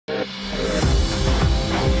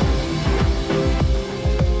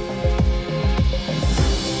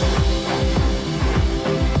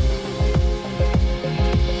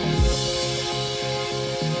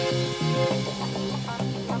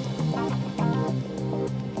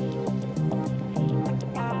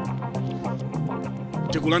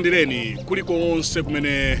Tikulandireni kulikonse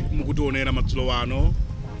kumene mukutionera madzulo wano.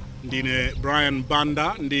 Ndine Brian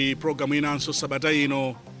Banda ndi programu inanso sabata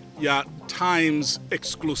ino ya Times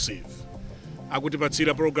Exclusive.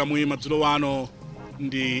 Akutipatsira programu iyi madzulo wano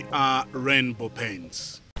ndi Rainbow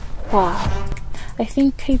Paints. Wow, I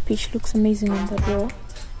think K-Peach looks amazing on the door.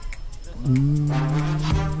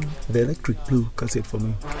 The electric blue cuts it for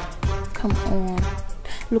me. Come on,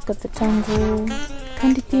 look at the tango,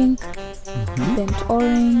 candy pink, burnt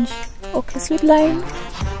orange, okay, sweet lime.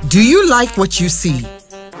 Do you like what you see?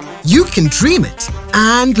 You can dream it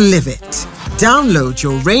and live it. Download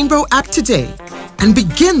your Rainbow app today and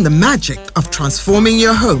begin the magic of transforming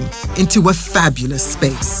your home into a fabulous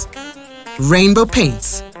space. Rainbow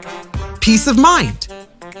Paints. Peace of mind.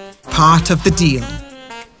 Part of the deal.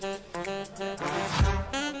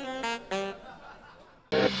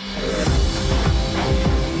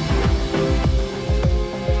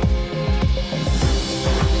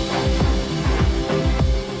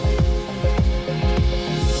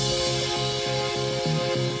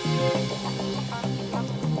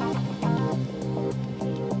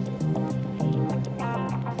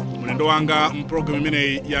 Mwenendo wanga mprogramu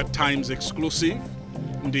imene ya Times Exclusive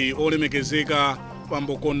ndi olemekezeka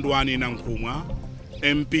pambo Kondwani Nankhumwa,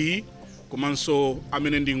 MP, komanso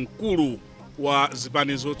amene ndi mkulu wa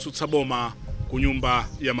zipani zotsutsa boma ku nyumba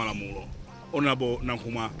ya malamulo. Honorable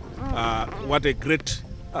Nankhumwa, what a great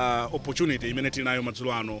opportunity imene tinayo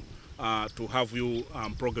madzulo ano to have you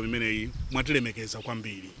program imene mwatilemekeza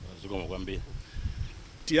kwambiri. Zikomo kwambiri.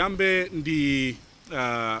 Tiyambe ndi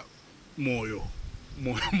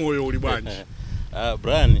moyo uli bwanji.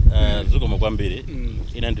 Brian, zikomo kwambiri.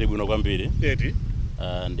 Ina ndiri bwino kwambiri. Eti.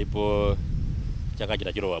 Ndipo chaka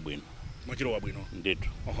chilowa bwino. Mwachilowa bwino. Ndithu.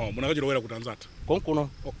 Oho, munakachilowera kuti anzathu. Konkuno.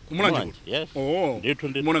 Kumulanje. Yes. Oh. Ndithu.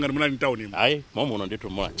 Muna ngati munali town imo. Ayi, momuno ndithu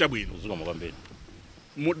mwa. Chabwino. Zikomo kwambiri.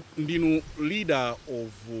 Ndinu leader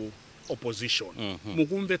of opposition.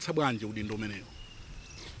 Mukumvetsa bwanji udindo umeneyo?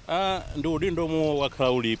 Ndi udindo mu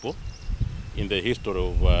wakhala ulipo in the history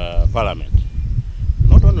of parliament.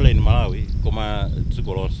 Not only in Malawi, koma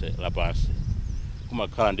dziko lonse lapansi.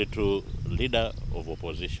 Kumakhala ndithu leader of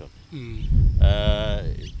opposition.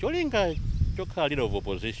 Cholinga chokhala leader of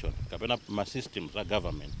opposition kapena ma systems a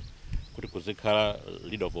government kuti kuzikhala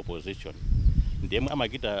leader of opposition ndiye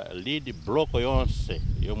amakita lead block yonse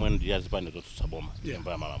yomwe ndi yazipani zotsutsa boma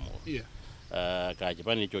nyumba ya malamulo. Ka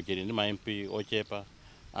chipani icho chili ndi ma MP ochepa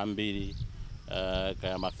ambiri,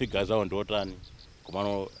 kaya ma figures awo ndi otani,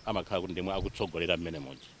 komano amakhala kuti ndimwe akutsogolera mmene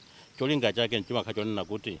moja. Cholinga chake nchimakhala chonena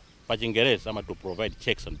kuti pa Chingereza ama to provide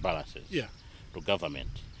checks and balances to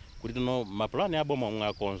government. Kuti no mapulani aboma omwe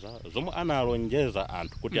akonza zomwe analonjeza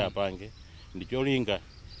anthu kuti apange ndi cholinga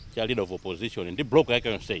cha leader of opposition ndi block yake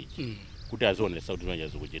yonse kuti azionesa kuti zonse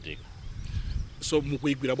zikuchitika. So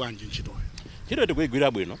mukuyigwira bwanji ntchitoyo? Ntchito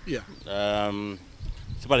tikuyigwira bwino.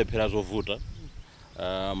 Sipalephera zovuta.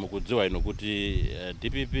 Mukudziwa ino kuti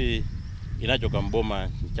DPP inachoka mboma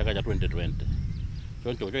chaka cha 2020.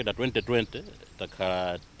 Choncho kuchokera 2020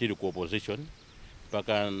 takhala tili ku opposition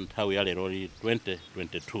mpaka nthawi ya lero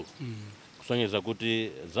 2022. Kusonyeza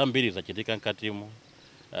kuti zambiri zachitika mkatimo,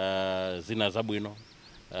 zina zabwino,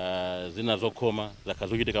 zina zokhoma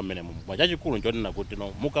zakazochitika mmene mu. Chachikulu nchonena kuti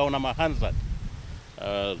no mukaona ma Hansard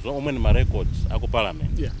zomwe ni ma records aku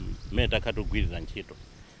parliament mmene takhala tugwirira ntchito.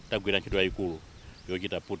 Tagwira ntchito yayikulu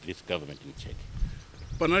yochita put this government in check.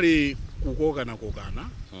 Panali kukokana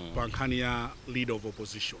pa nkhani ya leader of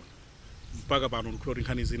opposition. Mpaka pano nkhoti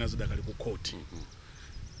nkhani zina zidakali ku court.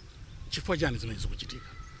 Chifukwa chani zimene zikuchitika?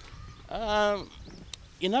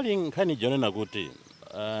 Inali nkhani jonena kuti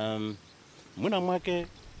mwina mwake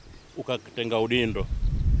ukatenga udindo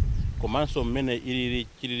komanso mmene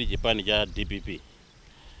chilili chipani cha DPP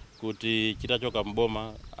kuti chitachoka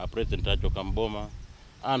mboma, a president achoka mboma,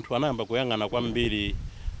 anthu anayamba kuyang'ana kwambiri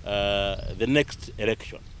the next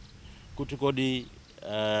election. Kuti kodi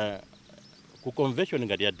ku convention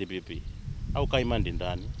ngati ya DPP au kaima ndi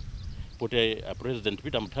ndani? Kuti President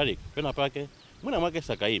Peter Mutharika pena pake mwina mwake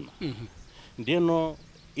sakaima. Ndiyeno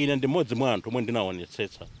ine ndi modzi mwa anthu omwe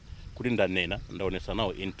ndinaonetsetsa kuti ndaonesa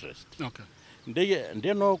nawo interest.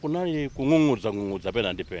 Ndiyeno kunali kung'ung'udza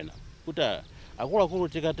pena ndi pena kuti akuluakulu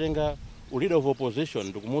tikatenga leader of opposition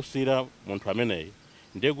ndikumusira munthu ameneyi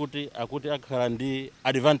ndiye kuti akuti akhala ndi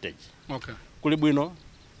advantage. Kuli bwino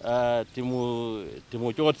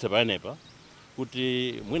timuchotse paenepa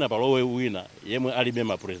kuti mwina palowe wina yemwe alibe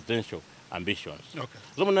ma presidential ambitions.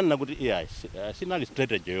 Zomwe nanena kuti sinali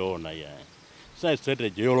strategy yoona sinali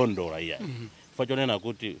strategy yolondola fachonena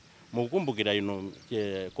kuti mukukumbukira ino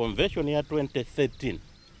convention ya 2013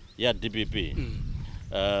 ya DPP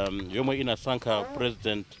yomwe inasankha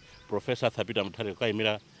President Professor Thapita Mutharika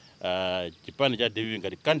kukayimira chipani cha DPP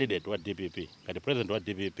ngati candidate wa DPP ngati president wa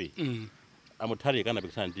DPP. Amutharika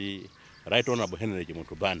anapikisana ndi Right Honorable Henry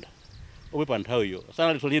Chimunthu Banda omwe pa nthawiyo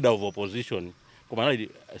sanali leader of opposition koma anali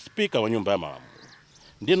speaker wa nyumba ya malamulo.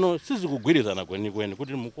 Ndino sizikugwirizana kwenikweni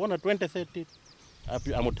kuti mukuona 2013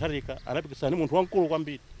 Amutharika anapikisana ndi munthu wamkulu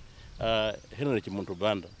kwambiri Henry Chimunthu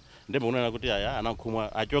Banda, ndipo unena kuti aya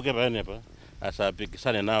Nankhumwa achoke paenepa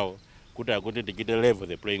asapikisane nawo kuti tichite level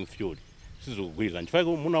the playing field. Sizikugwirizana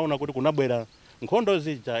chifukwa munaona kuti kunabwera nkhondo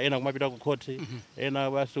zija, ena kumapita ku khoti,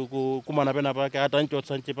 ena basi kumana pena pake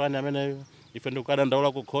atanchotsa mchipani ameneyo, ife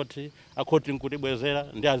ndikukadandaula ku khoti, akhoti nkutibwezera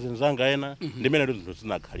ndi azinzanga ena, ndimene zinthu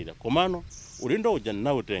zinakhalira. Komano ulindo uja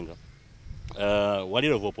ndinawutenga wa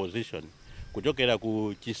leader of opposition kuchokera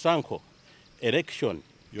ku chisankho election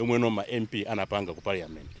yomwe ma MP anapanga ku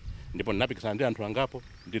parliament, ndipo ndinapikisana ndi anthu angapo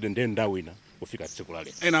ndiye ndawina kufika tsiku la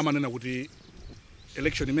lero. Ena amanena kuti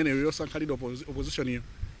election imeneyo yosankha leader of opposition iyo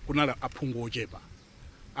kunala aphungu ochepa,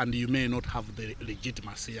 and you may not have the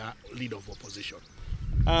legitimacy ya leader of opposition.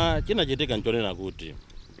 Chinachitika nchonena kuti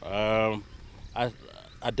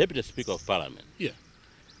a deputy speaker of parliament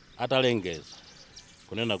atalengeza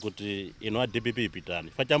kunena kuti ino a DPP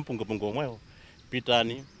pitani facha mpungapunga omwewo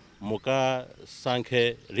pitani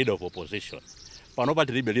mukasankhe leader of opposition. Pano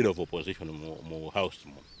pati libe leader of opposition mu house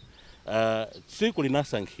mu. Tsiku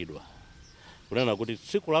linasankhidwa kunena kuti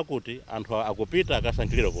tsiku lakuti anthu akupita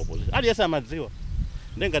akasankhe leader of opposition. Aliyesa amadziwa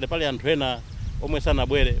ndengati pali anthu ena omwe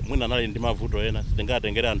sanabwere mwina anali ndi mavuto ena,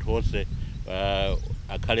 sitingatengere anthu onse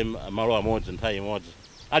akhale malo amodzi nthawi imodzi.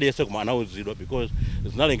 Aliyese koma anauzidwa because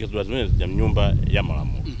zinalengezedwa zimene zija mnyumba ya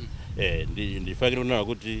malamulo. Ndifakire kunena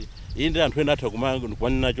kuti iyi ndi anthu ena atha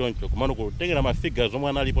kumanena choncho kumano kutengera mafigures omwe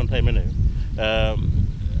analipo nthawi imeneyo.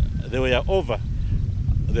 They were over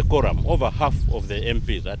the quorum, over half of the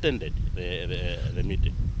MPs attended the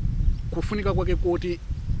meeting. Kufunika kwake kuti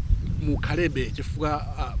mukhalebe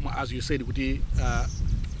chifukwa as you said kuti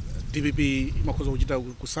DPP makhoza kuchita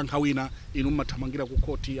kusankha wina inu mathamangira ku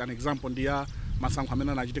court. An example ndi ya masankho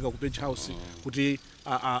amene anachitika ku Page House kuti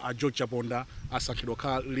a George Chaponda asankhidwa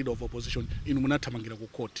kha leader of opposition, inu munathamangira ku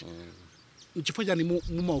court. Nchifukwa chani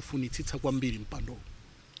mumaufunitsitsa kwambiri mpando?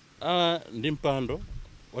 Ndi mpando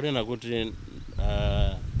wanena kuti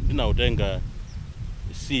ndinautenga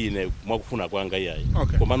sine mwakufuna kwanga iyayi.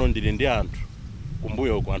 Komano ndili ndi anthu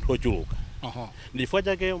kumbuyo ku anthu ochuluka. Ndifukwa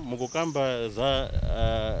chake mukukamba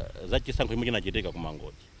za chisankho chimwe chinachitika ku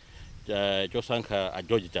Mangochi chosankha a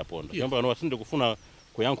George Chaponda. Chomba ano asinde kufuna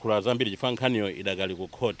kuyankhula zambiri chifukwa nkhaniyo idakali ku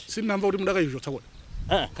court. Sinamva kuti mudakayizotsa kodi?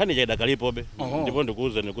 Nkhani ja idakalipobe. Ndipo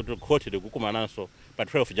ndikuwuzeni kuti court likukumananso pa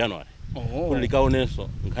 12 January. Kuti likaonenso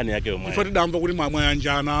nkhani yake yomwe. Ifati damva kuti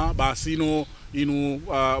mwayanjana basi inu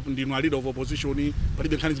ndinu a leader of opposition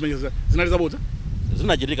palibe nkhani zimene zinali zabodza?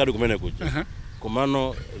 Zinachitika ali kumene kuja.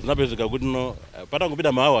 Komano zinapezeka kuti no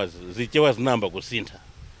patangopita ma hours zichewa zinamba kusintha.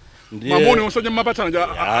 Mamoni onsonya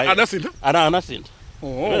mapatana adasintha? Anasintha.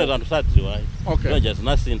 Wena zanthu sadziwa. Nja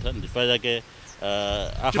zinasintha ndifukwa chake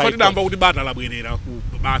chifati damva kuti bata labwerera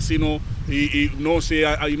basi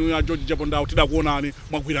nonse inu ya George Chaponda tidakuonani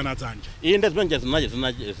mwagwirana dzanja. Iyi ndi zimene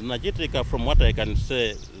zinachitika from what I can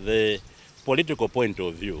say the political point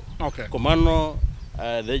of view. Komano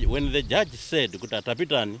when the judge said kuti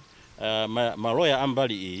atapitani maloya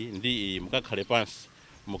ambali iyi ndi iyi mukakhale pansi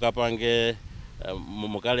mukapange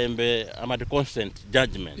mukalembe amati consent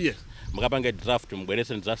judgment. Mukapange draft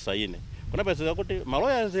mubwerese ndzasaine. Kunapezeka kuti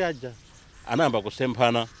maloya aja anayamba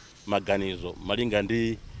kusemphana maganizo malinga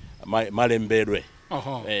ndi malembedwe.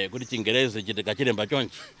 Kuti Chingerezi chitika chilemba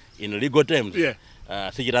chonchi in legal terms.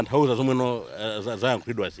 Sichitanthauza zomwe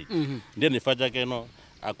zayankhulidwa zija. Ndiye ndifukwa chake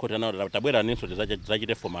akhoti anawo tabwera ninso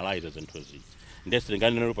zachite formalize zinthu zija. Ndiye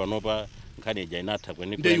silinganenero panopa nkhani ija inatha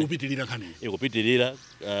kwenikweni. Ndiye ikupitirira nkhani. Ikupitirira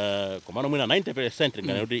komano mwina 90%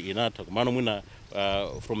 ngane kuti inatha komano mwina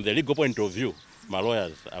from the legal point of view my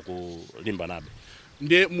lawyers akulimba nabe.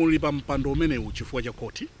 Ndiye muli pa mpando umenewu chifukwa cha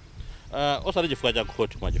khoti? Osati chifukwa cha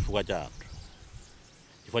khoti koma chifukwa cha anthu.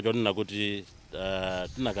 Chifukwa chonena kuti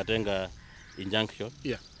tinakatenga injunction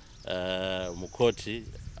mu khoti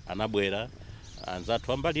anabwera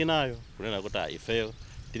anzathu ambali nayo kunena kuti ifeyo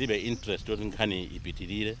tilibe interest yoti nkhani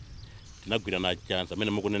ipitirire, tinagwirana chanza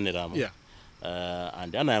amene mukuneneramo.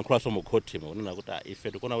 And anayankhulaso mu khoti kunena kuti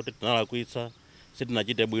ife tikuona kuti tinalakwitsa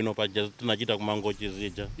sitinachite bwino paja tinachita ku Mangochi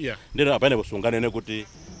zija. Ndira apane kusunganene kuti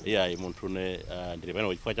iyayi munthu ne ndili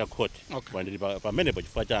pano chifukwa cha khoti koma ndili pamene pa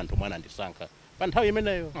chifukwa cha anthu mwana ndisankha pa nthawi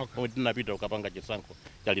imeneyo pomwe tinapita ukapanga chisankho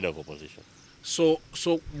cha leader of opposition.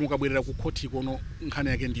 So mukabwerera ku khoti kono nkhani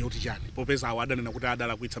yake ndiyo kuti chani popeza awo adanena kuti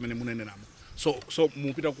adalakwitsa amene muneneramo So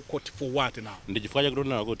mupita ku court for what now? Ndichifukwa chakuti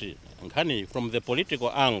nena kuti nkhani from the political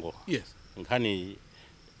angle. Yes. Nkhani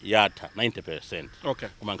yatha 90%. Okay.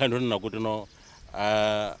 Koma nkhani nena kuti no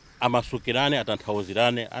amasukirane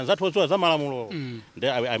atanthauzirane anzathu za malamulo.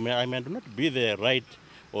 I may not be the right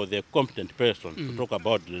or the competent person to talk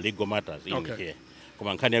about legal matters in here.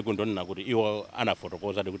 Koma nkhani yaku ndonena kuti iwo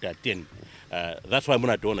anafotokoza kuti attend. That's why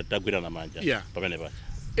munationa tagwira na manja pamene pacha.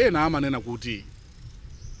 Ena amanena kuti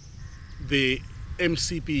the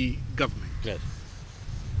MCP government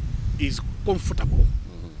is comfortable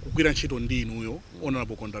kugwira ntchito ndi inuyo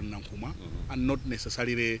Honorable Kondwani Nankhumwa and not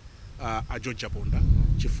necessarily a George Ponda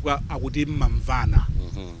chifukwa akuti mmamvana.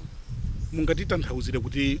 Mungatitanthauzire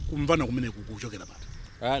kuti kumvana kumene kukuchokera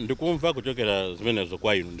pati? Ndikumva kuchokera zimenezo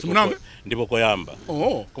kwa inu ndipo koyamba.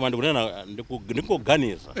 Koma ndikunena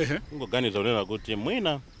ndikuganiza kunena kuti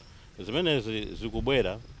mwina zimenezi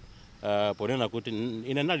zikubwera ponena kuti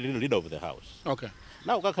ine nali leader of the house. Okay.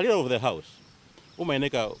 Now ukakhala leader of the house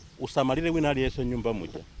umayeneka usamalire wina aliyense nyumba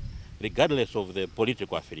muja regardless of the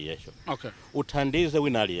political affiliation. Okay. Uthandize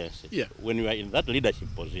wina aliyense when you are in that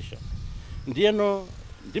leadership position. Ndiyeno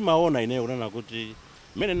ndimaona ine unena kuti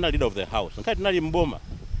mene nina leader of the house nkati nali mboma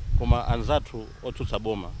koma anzathu otsutsa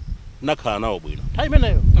boma nakhala nawo bwino nthawi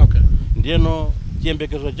imeneyo. Okay. Ndiyeno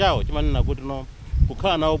chiyembekezo chawo chimanena kuti no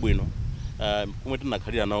kukhala nawo bwino kumwe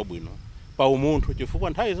tinakhalira nawo bwino pa umunthu chifukwa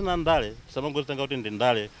nthawi zina ndale samangozitenga kuti ndi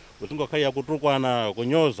ndale uzingokhalira kutukwana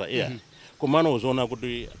kunyoza komano uzoona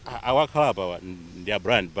kuti awakhala pa ndi a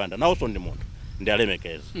brand banda nawonso ndi munthu ndi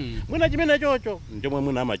alemekeza. Mwina chimene chocho ndiomwe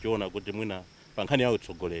mwina amachiona kuti mwina pa nkhani ya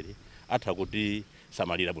utsogoleri atha kuti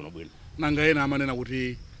samalira bwinobwino. Nanga ena amanena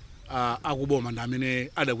kuti akuboma ndi amene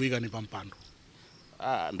adakuyikani pa mpando.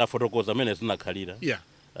 Ndafotokoza amene zinakhalira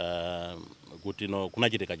kuti no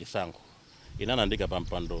kunachitika chisankho inana ndika pa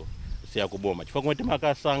mpando si akuboma chifukwa kumwe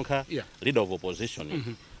timakasankha leader of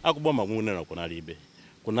opposition akuboma kunena kunalibe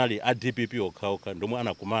kunali a DPP okhaokha ndomwe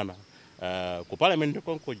anakumana ku parliament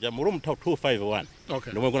konkuja mu room 251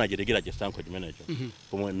 ndomwe kunachitikira chisankho chimenecho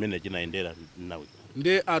pomwe mmene chinaendera nawo.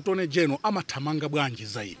 Nde attorney general amathamanga bwanji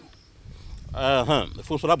za inu?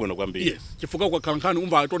 Funso labwino kwambiri. Yes. Chifukwa kwa khalani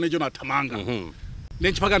umva attorney general athamanga.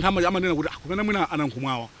 Then chipaka nthawi amanena kuti kumene mwina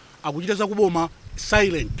Nankhumwawa akuchita za kuboma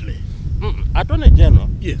silently. Attorney general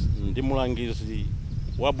ndi mulangizi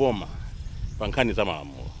wa boma pa nkhani za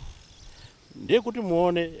malamulo. Ndiye kuti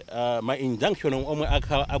muone ma injunction omwe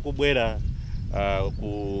akubwera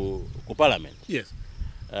ku parliament. Yes.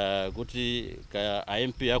 Kuti ka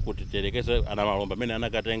MP akuti telekeze ana malomba amene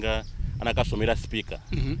anakasomera speaker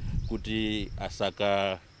kuti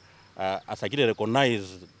asakire recognize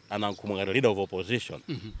Nankhumwa ngati leader of opposition.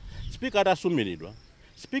 Speaker atasumiridwa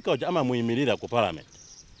speaker uja amamuyimirira ku parliament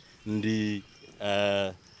ndi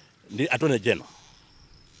attorney general.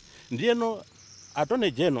 Ndiyeno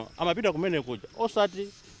attorney general amapita kumene kuja osati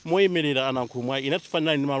moyimirira Nankhumwa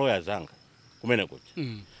inasifanana ndi maloya zanga kumene kuja.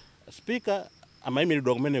 Speaker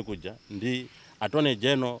amayimiridwa kumene kuja ndi attorney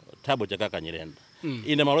general Thabo Chakaka Nyirenda.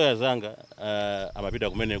 Ine maloya zanga amapita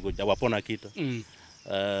kumene kuja wapona kita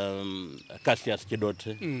Cassius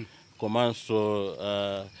Chidote komanso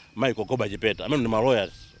Michael Goba Chipeta amene ndi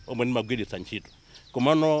maloyers omwe ndimagwiritsa ntchito.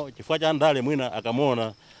 Komano chifukwa cha ndale mwina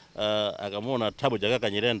akamona Thabo Chakaka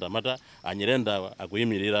Nyirenda mata Anyirenda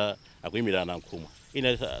akuyimirira Nankhumwa.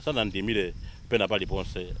 Ine sana ndimire pena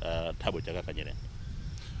paliponse Thabo Chakaka Nyirenda.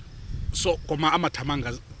 So koma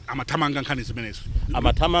amathamanga nkhani zimenezo.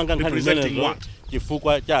 Amathamanga nkhani zimenezo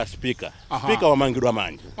chifukwa cha speaker. Speaker wamangidwa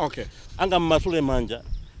manja. Okay. Anga mmasule manja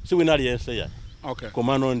si wina aliyense ya. Okay.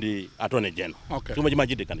 Komano ndi attorney general. Okay. Chomwe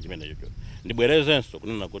chimachitika ndi chimenecho. Ndibwerezenso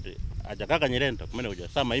kunena kuti Chakaka Nyirenda kumene kuja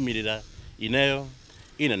samayimirira ineyo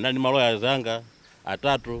ine ndali maloya zanga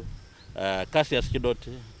atatu Cassius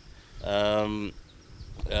Chidote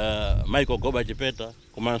Michael Goba Chipeta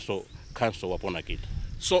komanso council wapona kita.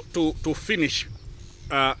 So to finish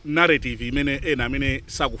narrative imene ena amene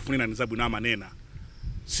sakufunira nizabwino amanena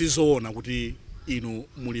sizoona kuti inu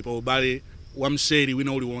muli pa ubale wa mseri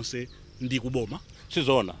wina uliwonse ndi kuboma.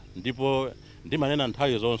 Sizoona ndipo ndimanena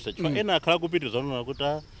nthawi zonse chifukwa ena akhala kupitiriza zonena kuti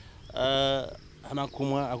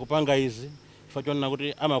Nankhumwa akupanga izi chifukwa chonena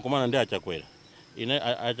kuti amakumana ndi Achakwera. Ine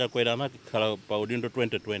Achakwera anakhala pa udindo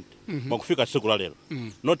 2020 makufika tsiku la lero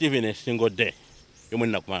not even a single day yomwe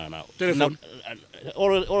ndinakumana nawo. Telephone.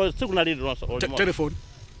 Or tsiku la lero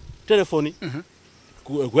telephone.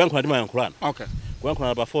 Kuyankhula ndi mayankhulana. Okay.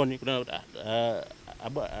 Kuyankhula pa phone kunena kuti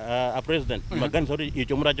a president maganiza kuti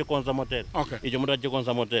icho mutachikonza motel. Icho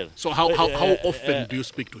mutachikonza motel. So how often do you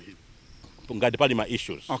speak to him? Ngati pali ma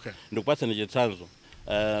issues. Okay. Ndikupatsa ni chitsanzo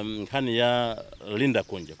nkhani ya Linda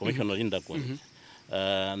Kunja, Commissioner Linda Kunja.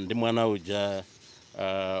 ndi mwana uja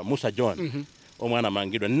Musa John omwana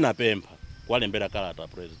mangidwa ninapempha kwalembera kalata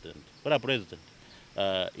president kwa president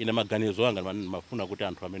ina maganizo anga mafuna kuti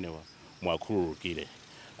anthu amenewa mwakhululukire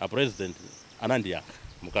a president anandiyankha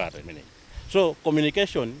mukalata imene so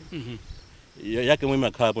communication yake mwe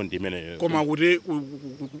makhapo ndi imene koma kuti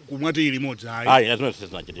kumwati limodzi ayi azimene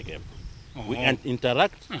sizinachitikemo we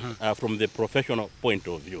interact from the professional point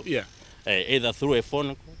of view either through a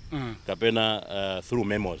phone kapena through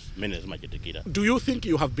memos many zimachitikira. Do you think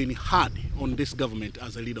you have been hard on this government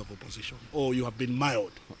as a leader of opposition or you have been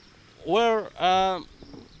mild? Well, I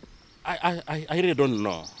really don't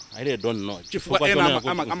know.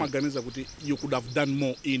 Amaganiza kuti you could have done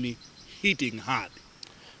more in hitting hard.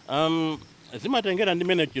 Zimatengera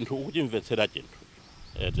ndimene chinthu ukuchimvetsera chinthu.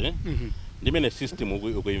 Eti? Ndimene system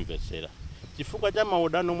ukuimvetsera. Chifukwa cha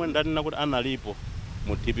maudano mwe ndanena kuti analipo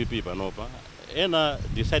mu TPP panopa ena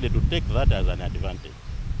decided to take that as an advantage.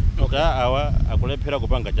 Okay. Awa akulephera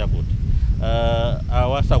kupanga chakuti.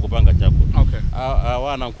 Awa sakupanga chakuti. Okay.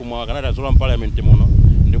 Awa Nankhumwa kanata zola parliament muno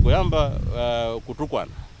ndikuyamba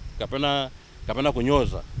kutukwana kapena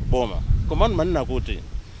kunyoza boma. Komano manina kuti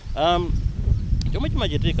chomwe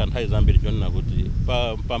chimachitika nthawi zambiri chonena kuti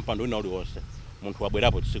pa mpando wina uliwonse munthu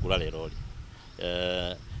wabwerapo tsiku la leroli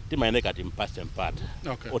timayeneka ati mpase mpata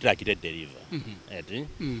oti achite deliver eti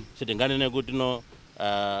sitinganene kuti no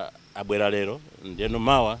abwera lero ndiyeno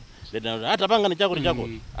mawa atapanga ni chakuti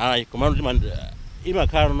ayi komano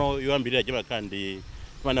imakhala no yoambirira chimakhala ndi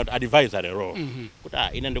timana advisory role kuti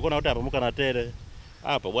ine ndikuona kuti apa mukanatere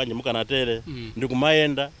apa bwanji mukanatere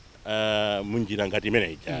ndikumayenda munjira ngati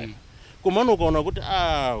imene ichayo kumano ukaona kuti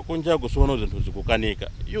kunja kusono zinthu zikukanika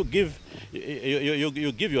you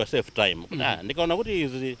give yourself time ndikaona kuti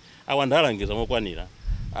izi awa ndalangiza mokwanira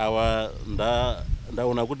awa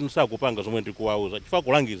ndaona kuti nisakupanga zomwe ndikuwauza chifukwa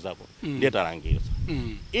kulangizako ndiye talangiza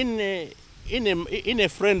in a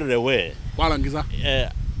friendly way kwalangiza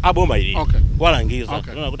aboma ili kwalangiza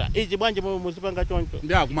tunaona kuti ichi bwanji muzipanga choncho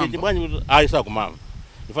ichi bwanji sakumama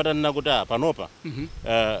ndifata nina kuti panopa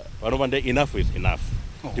ndi enough is enough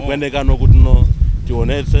tikwendekano kuti no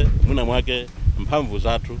tionetse mwina mwake mphamvu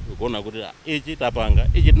zathu kuona kuti ichi tapanga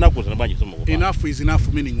ichi tinakuza bwanji somo enough is enough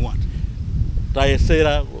meaning what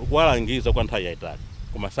tayesera kwalangiza kwa nthawi yaitali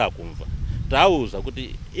koma sakumva tauza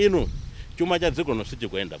kuti inu chuma cha dziko no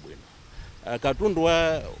sichikuenda bwino katundu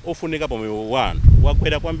wa ofunika pamoyo wanu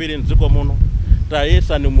wakwera kwambiri mdziko muno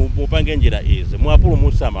tayesa ni mupange njira izi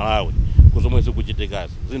mwapulumutsa Malawi kuzomwe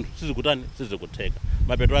zikuchitikazi zinthu sizikutani sizikutheka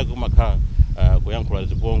mapeto ake kumakhala kuyankhula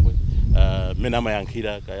zipongwe mene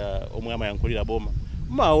amayankhira kaya omwe amayankhulira boma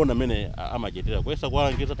maona mene amachitira kwesa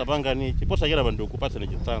kwalangiza tapangani chiposa chera bandu kupatseni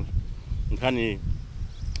chitsanzo nkhani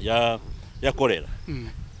ya kolera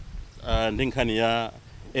ndi nkhani ya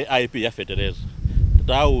AIP ya fetereza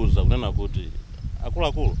tauza kunena kuti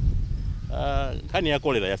akuluakulu nkhani ya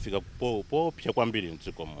kolera yafika popsa kwambiri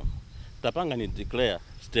mdziko muno tapangani declare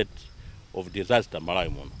state of disaster Malawi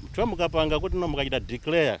muno mchwa mukapanga kuti no mukachita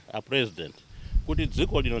declare a president kuti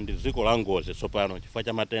dziko lino ndi dziko la ngozi tsopano chifukwa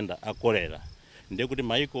cha matenda a kolera ndiye kuti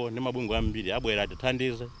maiko ndi mabungwe ambiri abwera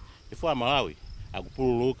atithandize chifukwa Malawi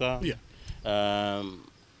akupululuka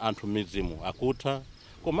anthu mizimu akutha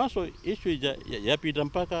komanso issue yapita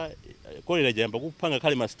mpaka kolera jayamba kupanga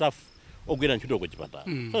khali ma staff ogwira ntchito ku chipatala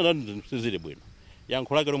sizili bwino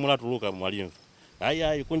yankho lake lomwe latuluka mwalimva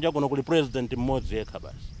ayi kunja kuno kuli president mmodzi yekha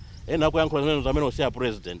basi ena akuyankhula zimene zamene usiya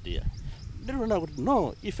president ya ndinona kuti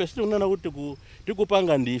no ife sitinena kuti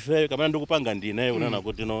tikupanga ndife kapena ndikupanga ndine unena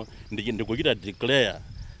kuti no ndikuchita declare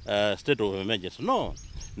state of emergency no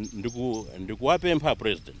ndikuwapempha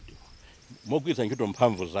president mogwiritsa ntchito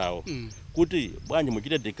mphamvu zawo kuti bwanji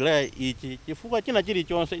muchite declare ichi chifukwa china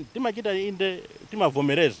chilichonse timachita inde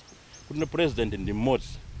timavomereza kuti president ndi mmodzi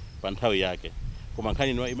pa nthawi yake koma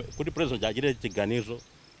nkhani kuti president achite chiganizo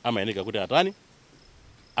amayeneka kuti atani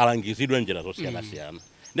alangizidwe njira zosiyana-siyana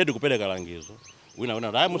ndeti kupereka langizo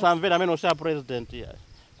wina musamvera amene usiya president ya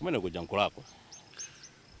kumene kujankhulako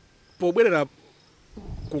pobwerera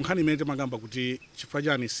ku nkhani imene timagamba kuti chifukwa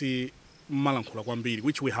chani si malankhula kwambiri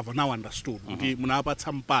which we have now understood kuti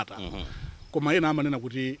munapatsa mpata koma ena amanena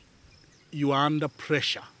kuti you are under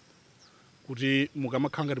pressure kuti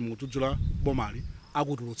mukamakhala ngati mukudzudzula bomali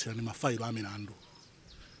akutulutsirani mafailo a milandu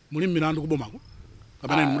muli milandu kubomako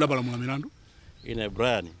kapena mudapalamula milandu ine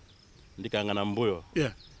Brian ndikangana mbuyo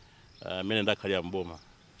mene ndakhalira mboma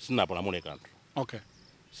sinapalamule kanthu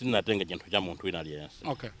sinatenga chinthu cha munthu wina aliyense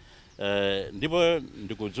ndipo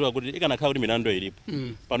ndikudziwa kuti ikanakhala kuti milandu ilipo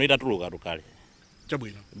pano itatuluka tukale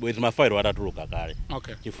chabwino bwezi mafailo atatuluka kale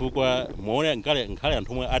chifukwa muone nkhale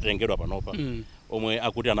anthu omwe atengedwa panopa omwe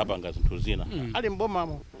akuti anapanga zinthu zina ali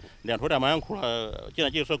mbomamo ndi anthu oti amayankhula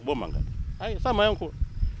china chiliso kuboma ngati ayi samayankhula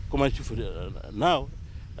koma now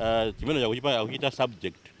chimene chakuchipa akuchita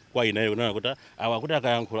subject kwa ineyo kunena kuti awa kuti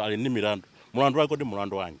akayankhula ali ndi milandu mulandu wake kuti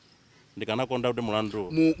mulandu wanji ndikanakonda kuti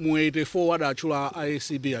mulandu mu 84 wadatchula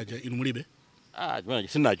IACB aja inu mulibe chimene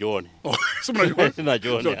sinachione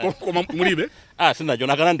sinachione koma mulibe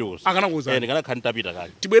sinachione akanakuwuza ndikanakhala nditapita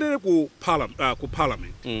kale tibwerere ku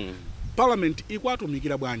parliament parliament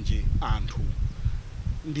ikuwatumikira bwanji anthu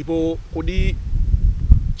ndipo kodi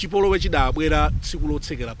chipolowe chidabwera tsiku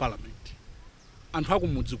lotsekera parliament anthu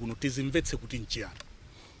akumudzi kuno tizimvetse kuti nchiyani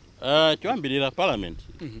choyambirira parliament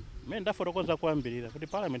mene ndafotokoza kuyambirira kuti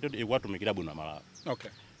parliament ikuwatumikira bwino Malawi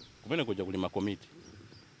kumene kuja kuli makomiti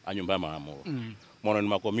a nyumba ya malamulo mono ni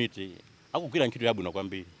makomiti akugwira ntchito yabwino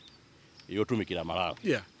kwambiri yotumikira Malawi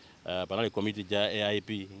panali komiti ja AIP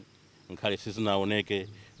nkhale sizinaoneke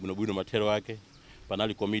bwinobwino mathero ake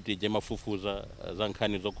panali komiti je mafufuza za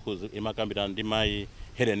nkhani zokhuza imakambirana ndi mayi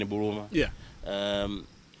Helen Buluma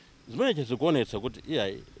zimene zikuonetsa kuti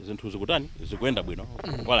zinthu zikutani zikuyenda bwino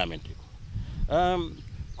parliament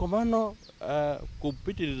komano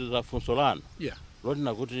kupitiriza funso lanu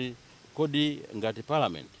lotina kuti kodi ngati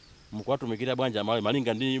parliament mukuwatumikira bwanji Malawi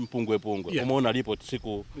malinga ndi mpungwepungwe umaona lipo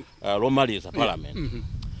tsiku lomaliza parliament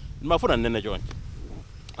ndimafuna nnene chonchi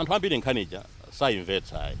anthu ambiri nkhanija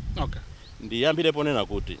sayimvetsa ayi ndiyambire ponena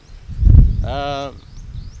kuti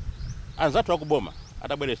anzathu akuboma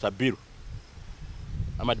atabweretsa bill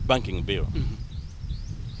amati banking bill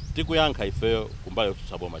tikuyankha ifeyo kumbali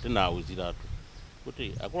yotsutsa boma tinawuziratu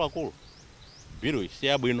kuti akuluakulu bill si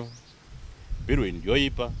yabwino bill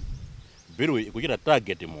ndiyoyipa bill ikuchita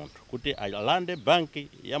target munthu kuti alande banki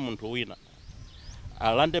ya munthu wina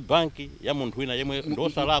alande banki ya munthu wina yemwe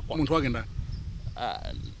ndosalakwa munthu wake ndani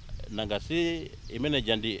nangasi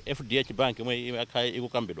imeneja ndi FDH bank imwe akhaye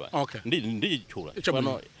ikukambidwa ndi chula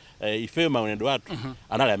pano ifeyo maonedwe athu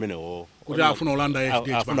anali amenewo kuti afuna kulanda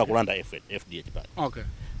FDH afuna kulanda FDH bank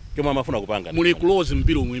chomwe amafuna kupanga muli close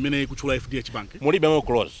mbilu imene ikuchula FDH bank mulibe mo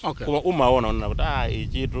close koma umaona kuti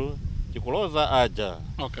ichitu chikuloza aja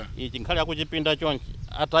ichi nkhali akuchipinda chonchi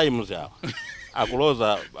a times awa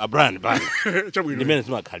akuloza a brand bank ndimene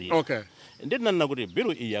zimakhalira ndinanena kuti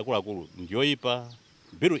bill iyi akuluakulu ndiyoyipa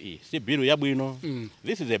bill iyi si bill yabwino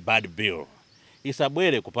this is a bad bill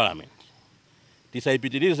isabwere ku parliament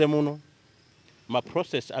tisayipitirize muno ma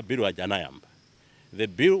process a bill aja anayamba the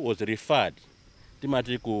bill was referred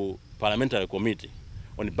timati ku parliamentary committee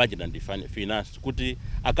on budget and finance kuti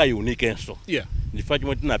akayunikenso ndifa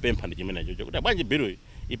chimwe tinapempha ndi chimenecho kuti bwanji bill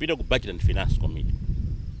ipite ku budget and finance committee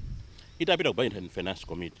itapita ku budget and finance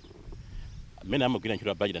committee amene amagwira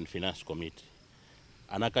ntchito budget and finance committee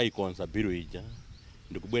anakayikonza bill ija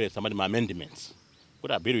ndikubweretsa mati ma amendments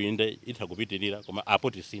kuti bill inde itha kupitirira koma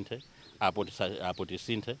apo tisinthe apo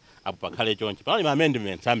tisinthe apo pakhale chonchi panali ma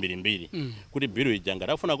amendments ambirimbiri kuti bill ija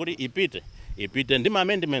ngati afuna kuti ipite ndi ma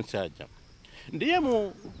amendments aja ndiye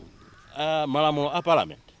mu malamulo a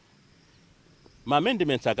parliament ma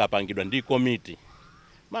amendments akapangidwa ndi committee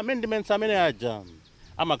ma amendments amene aja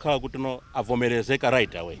amakhala kuti no avomerezeka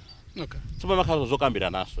right away sipo makhala zokambira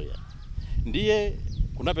naso ndiye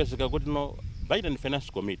kunapezeka kuti no budget and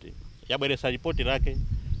finance committee yabweretsa ripoti lake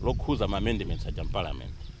lokhuza ma amendments aja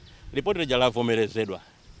parliament ripoti lija lavomerezedwa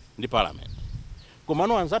ndi parliament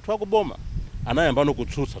komano anzathu akuboma anayamba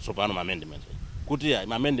kutsutsa tsopano ma amendments kuti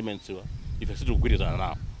ma amendments ife sitikugwirizana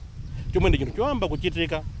nawo chomwe ndi chinthu choyamba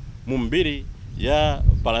kuchitika mu mbiri ya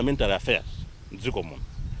parliamentary affairs mdziko muno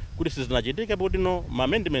kuti sizinachitike kuti no ma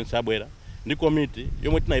amendments abwera ndi committee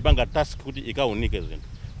yomwe tinayipanga task kuti ikaunike zinthu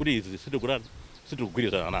kuti izi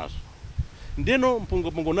sitikugwirizana nazo ndino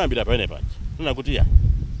mpungu nambira pamene paja tuna kuti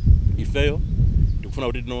ifeyo tikufuna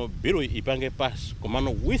kuti no bill ipange pass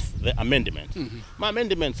komano with the amendments ma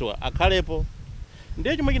amendments akhalepo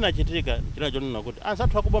ndiye chomwe chinachitika chinachonena kuti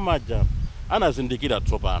anzathu akuboma aja anazindikira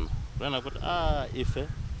tsopano kunena kuti ife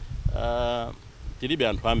tilibe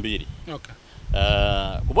anthu ambiri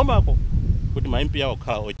kubomako kuti ma MP awo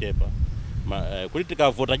khala ochepa kuti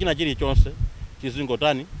tikavota china chilichonse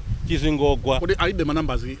chizingotani chizingogwa kuti alibe ma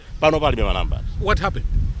numbers pano palibe ma numbers what happened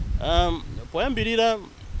poyambirira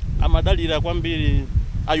amadalira kwambiri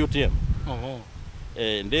a UTM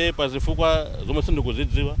ndi pazifukwa zomwe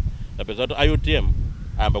sindikuzidziwa tapeza kuti a UTM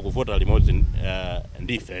amba kuvota limodzi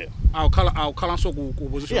ndi ifeyo akukhalanso ku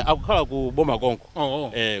opposition akukhala ku boma konko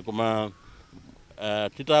koma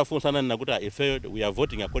titafunsana na kuti ifeyo we are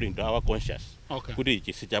voting according to our conscience kuti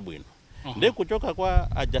ichi si chabwino ndi kuchoka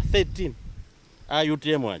kwa aja 13 a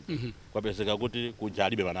UTM aja kwapezeka kuti kuja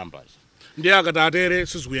alibe ma numbers ndiye akatatere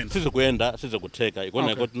sizikuyenda sizikuteka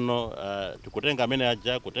ikona kuti no tikutenga amene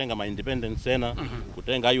aja kutenga ma independent ena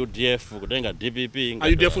kutenga UDF kutenga DPP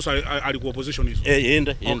UDF ali ku opposition iso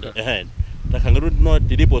yenda takangatu no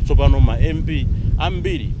tilipo tsopano ma MP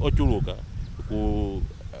ambiri ochuluka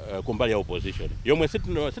kumbali ya opposition yomwe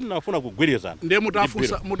sitinafuna kugwirizana ndiye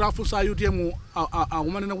mutafusa UTM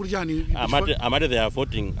akumanena kuti chani amati they are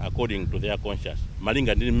voting according to their conscience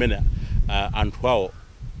malinga ndi mmene anthu awo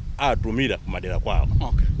atumira kumadera kwawo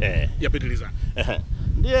yapitiliza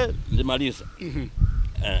ndiye ndimaliza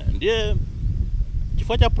ndiye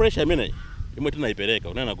chifukwa cha pressure imene imwe tinaipereka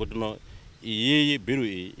kunena kuti no iyi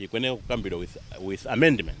bill ikweneka kukambidwa with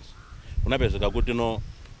amendments kunapezeka kuti no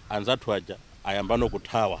anzathu aja ayambano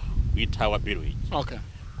kuithawa bill iyi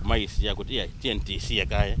kumaisiya kuti TNTC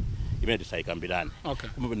yakaye imene tisayikambirane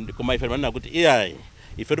koma ife manena kuti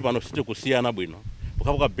ife pano sitikusiyana bwino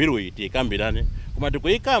pokapoka bill iyi tikambirane koma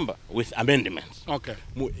tikuyikamba with amendments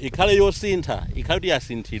ikhale yosintha ikhale kuti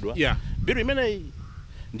yasinthidwa bill imene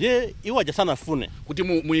ndiye iwo ajasanafune kuti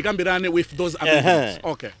muyikambirane with those amendments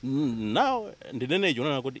now ndinene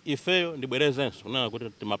ijonana kuti ifeyo ndibwerezenso kunena kuti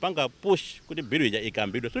timapanga push kuti bill ija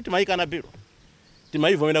ikambidwe so timayikana bill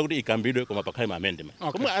timayivomera kuti ikambidwe koma pakhale ma amendments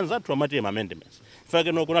komwe anzathu amati ma amendments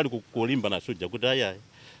fake no kunali kulimba na suja kuti ayayi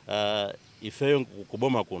ifeyo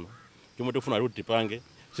kuboma kuno chomwe tifuna kuti tipange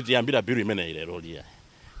sitiyambira bill imene ilero liya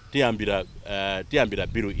tiyambira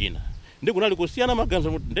bill ina ndi kunali kusiyana maganizo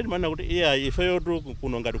ndeti manena kuti ifeyo tu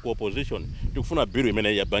kuno ngati ku opposition tikufuna bill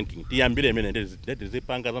imene ya banking tiyambire imene ndeti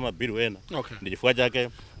zipanga za mabill ena ndi chifukwa chake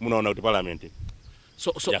munaona kuti parliament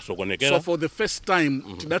yasokonekera so for the first time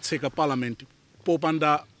tidatseka parliament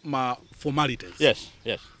popanda ma formalities yes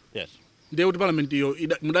ndiye kuti parliament iyo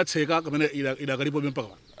mudatseka kamene idakalipo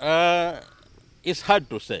mpaka it's hard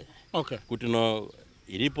to say kuti no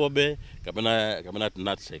ilipobe kapena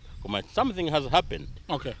tinatseka koma something has happened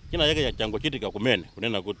kina yake chango chitika kumene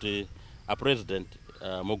kunena kuti a president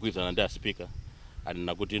mogwizana ndi a speaker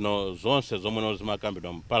anena kuti no zonse zomwe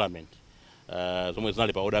zimakambidwa mu parliament zomwe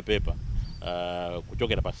zinali pa order paper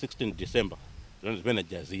kuchokera pa 16 December zimene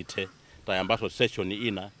jazithe tayambaso session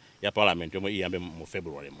ina ya parliament yomwe iyambe mu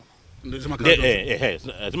February mo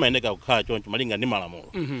zimayeneka kukhala choncho malinga ndi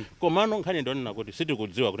malamulo komano nkhani ndionena kuti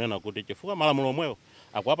sitikudziwa kunena kuti chifukwa malamulo omwewo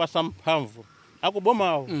akuwapasa mphamvu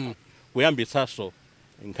akubomawo kuyambitsaso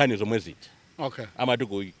nkhani zomwe ziti amati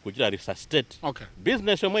kuchita resuscitate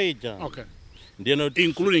business yomwe ija ndiyeno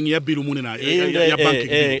including ya bill munena ya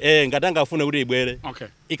banking ngati angafune kuti ibwere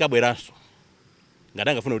ikabweranso ngati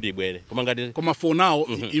angafune kuti ibwere koma for now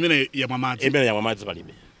imene ya mwamadzi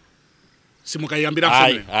palibe simukayambira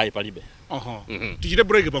palibe tichite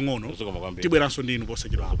break pang'ono tibweranso ndinu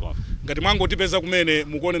posachedwa ngati mwangotipeza kumene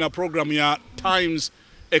mukuonera program ya Times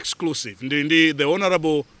Exclusive ndi the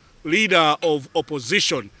honorable leader of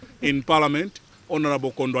opposition in parliament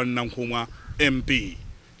honorable Kondwani Nankhumwa MP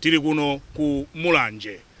tili kuno ku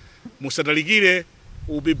Mulanje musatalikire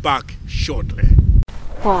we'll be back shortly.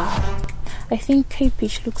 Wow, I think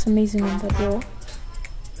K-Pitch looks amazing on that wall.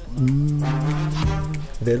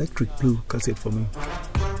 The electric blue cuts it for me.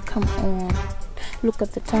 Come on, look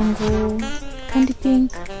at the tango, candy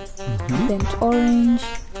pink, bent orange,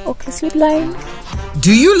 okay, sweet lime.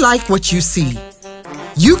 Do you like what you see?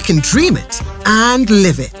 You can dream it and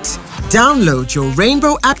live it. Download your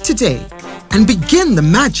Rainbow app today and begin the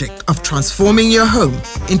magic of transforming your home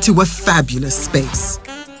into a fabulous space.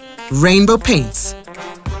 Rainbow Paints.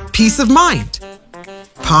 Peace of mind.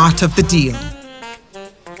 Part of the deal.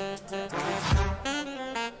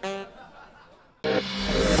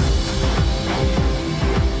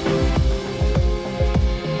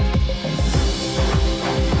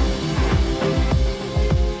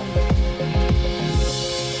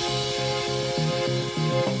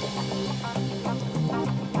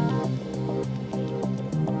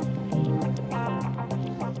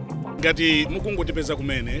 ngati mukungotipeza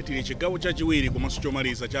kumene tili chigawo chachiwiri komanso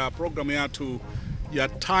chomaliza cha program yathu ya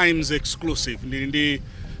Times Exclusive ndi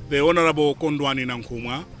the honorable Kondwani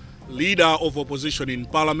Nankhumwa, leader of opposition in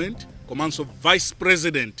parliament komanso vice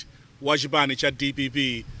president wa chipani cha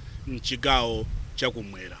DPP mchigawo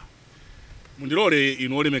chakumwera. Mundilole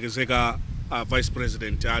inu olemekezeka vice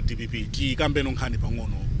president ya DPP tikambe nkhani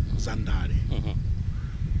pang'ono za ndale.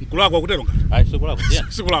 Nkulakwa kutero ngati? Sikulakwa.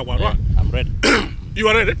 Sikulakwa, right? I'm ready. You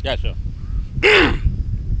are ready? Yeah, sure.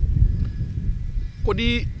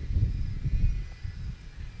 Kodi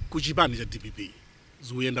kuchipani cha DPP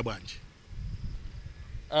zikuyenda bwanji?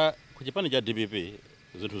 Kuchipani cha DPP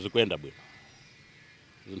zinthu zikuyenda bwino.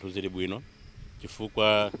 Zinthu zili bwino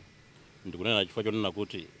chifukwa ndikunena chifukwa chonena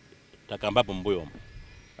kuti takambapo mbuyomo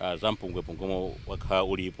za mpungwepungwe wakha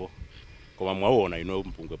ulipo koma mwaona ino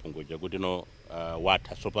mpungwe kuti no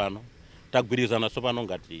watha sopano tagwirizana sopano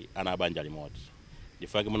ngati ana abanja limodzi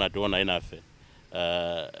ndifake munationa inafe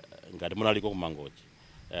ngati munaliko kumangochi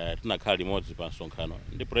tinakhala limodzi pa nsonkhano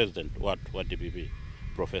ndi president wathu wa DPP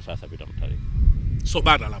Professor Peter Mutharika. So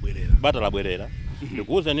bata labwerera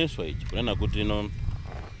ndikuuza niso ichi kunena kuti no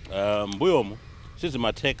mbuyomu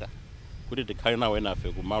sizimatheka kuti tikhale nawo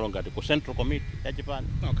enafe kumalo ngati ku Central Committee ya Chipani.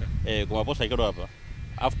 Okay. Kumaposa ikero apa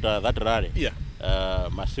after that rally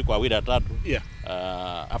masiku awiri atatu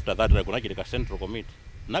after that rally kunachitika Central Committee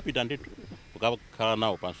napita nditu kukakhala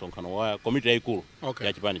nawo pa nsonkhano wa committee yaikulu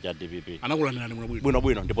ya Chipani cha DPP. Anakulandirani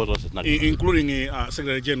bwino ndipo zonse including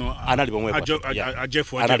Secretary General anali pomwepo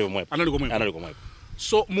Jeff anali komwepo.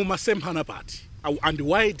 So mumasemphana pati and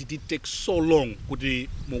why did it take so long kuti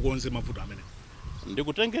mukonze mavuto amene?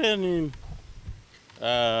 Ndikutengereni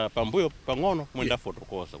pambuyo pang'ono mwenda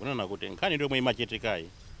fotokoza kunena kuti nkhani ndiyo imachitikayi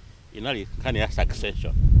inali nkhani ya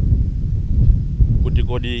succession kuti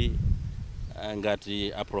kodi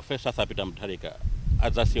ngati a Professor Peter Mutharika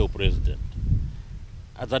adzasiya president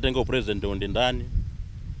adzatenga president ndi ndani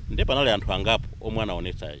ndi panali anthu angapo omwe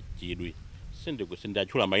anaonetsa chidwi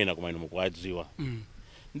sindiachula mayina koma inu mukuwadziwa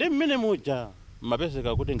ndi mmene muja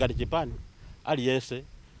mapezeka kuti ngati Chipani aliyense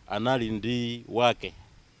anali ndi wake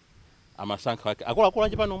amasankha wake akuluakulu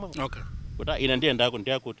Chipani omwe kuti ine ndiye ndako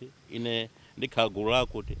ndiyakuti ine ndikhala gulu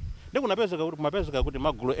lakuti ndikunapezeka kuti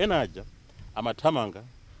magulu enaja amathamanga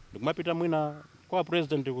ndikumapita mwina kwa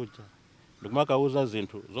president kuja ndikumakauza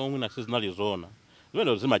zinthu zomwe mwina sizinali zoona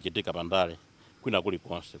zimene zimachitika pandale kwina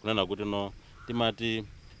kulikonse kunena kuti no timati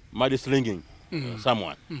mudslinging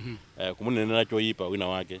someone kumunenera choyipa wina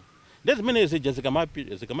wake ndi zimene zija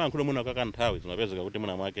zikamayankhula mwina kaka nthawi zimapezeka kuti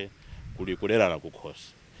mwina mwake kuli kulerana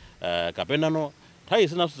kukhosi kapena no nthawi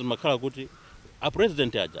zinaso zimakhala kuti a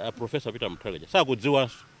president aja a Professor Peter Mutharika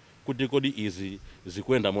sakudziwanso kuti kodi izi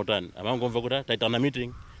zikuenda motani amangomva kuti taitana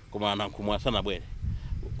meeting koma Nankhumwa sanabwere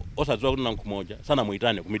osadziwa kuti Nankhumwa uja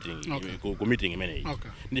sanamuitane ku meeting imeneyi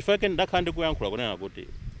ndifake ndakhala ndikuyankhula kunena kuti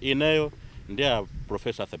ineyo ndi a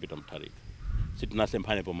Professor Peter Mutharika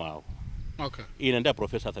sitinasemphane pomawo ine ndi a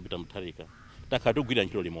Professor Peter Mutharika takhala tikugwira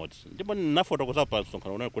ntchito limodzi ndipo nafotokoza pa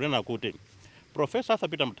nsonkhano kunena kuti Professor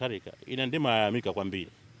Peter Mutharika ine ndimayamika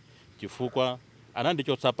kwambiri chifukwa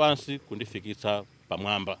anandichotsa pansi kundifikitsa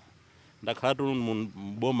pamwamba ndakhala tu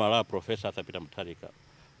mboma la Professor Peter Mutharika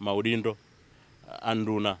maudindo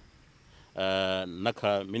anduna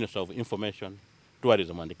nakhala Minister of Information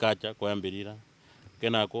Tourism and Culture koyambirira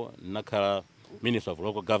kenako nakhala Minister of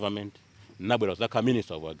Local Government nabwera zakhala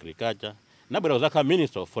Minister of Agriculture nabwera zakhala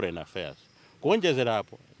Minister of Foreign Affairs kuonjezera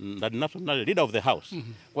hapo ndadi national leader of the house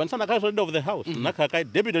kwansana kale leader of the house nakhala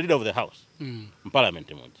deputy leader of the house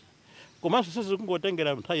parliament moja komanso sisi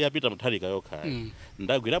kungotengera nthawi ya Peter Mutharika yokha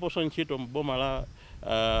ndagwirapo so ntchito mboma la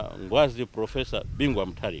Ngwazi Professor Bingwa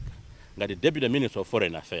Mutharika ngati deputy minister of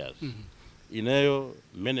foreign affairs ineyo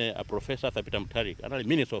mene a Professor Peter Mutharika anali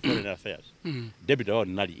Minister of Foreign Affairs deputy wao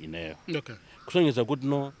nali ineyo kusonyeza kuti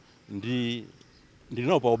no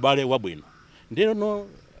ndino pa ubale wabwino ndino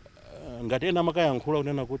ngati ena makayankhula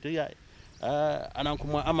unena kuti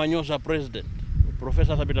Nankhumwa amanyoza president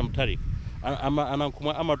Professor Peter Mutharika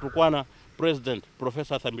Nankhumwa amatukwana president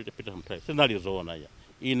Professor Peter Mutharika sinalizoona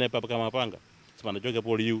ine papakama panga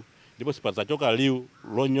sipanachokepo liu ndipo sipadzachoka liu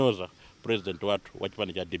lonyoza president wathu wa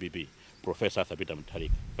Chipani cha DPP Professor Peter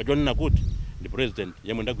Mutharika pachonena kuti ndi president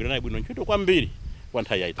yemwe ndagwira naye bwino ntchito kwambiri kwa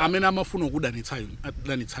nthawi yaitali amene amafuna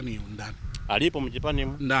kudanitsaniyo ndani alipo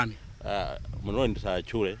mchipanimu ndani muno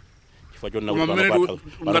ndisachule chifukwa chonena kuti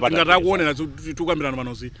ngatakuonera tukambirana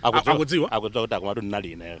manozi akudziwa kuti akomatu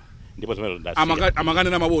ndinali ineyo ndipo zimene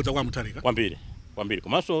amakanena mabodza kwa Mutharika kwambiri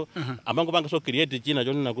komanso amangopanga so create china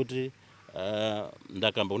chonena kuti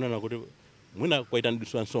ndakamba kunena kuti mwina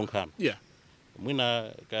kwaitanidwa nsonkhano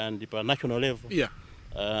mwina kandi pa national level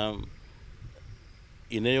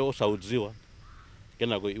ineyo osaudziwa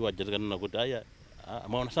kenako iwo ajazika nena kuti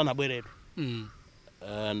amaona sana bweretu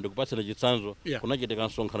ndikupatsira chitsanzo kunachitika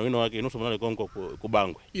nsonkhano wina wake inonso munali konko ku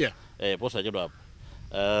Bangwe posachedwa apo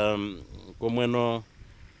komweno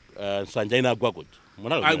nsanja inagwa kuti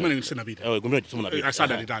kumene sinapita kumene simunapita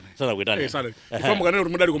asadalitane kuitana ifamu kanena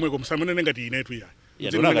kuti mudali komweko musamene ngati inetu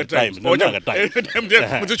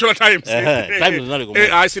muzichola times zinali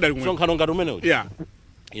komwe sidali komweko nsonkhano ngati umene uti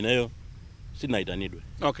ineyo sinaitanidwe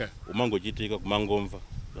umangochitika kumangomva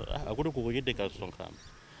akuti kukuchitika nsonkhano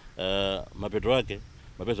mapeto ake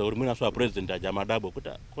mapeza kuti mwina so a president aja amadabo kuti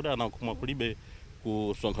Nankhumwa kulibe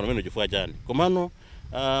ku nsonkhano umene chifukwa chani komano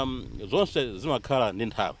zonse zimakhala ndi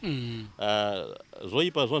nthawi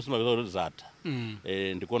zoyipa zonse zimapeza kuti zatha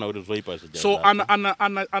ndikuona kuti zoipa so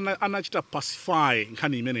anachita pacify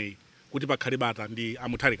nkhani imeneyi kuti pakhale bata ndi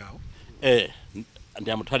amutharikawo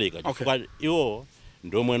ndi amutharika chifukwa iwo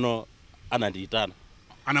ndiomweno anandiyitana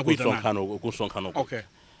kusonkhano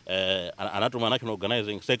anatuma national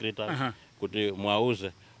organizing secretary kuti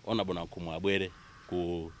mwauze onabona Nankhumwa abwere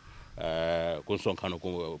ku nsonkhano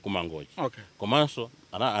kumangoji komanso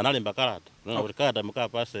analemba kalata kunena kuti kalata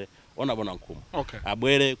mukapase onabona Nankhumwa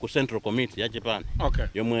abwere ku central committee ya Japan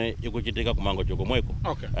yomwe ikuchitika kumangoji komweko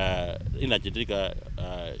inachitika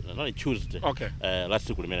Tuesday last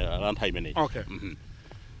week limene la nthawi imeneyi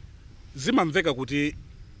zimamveka kuti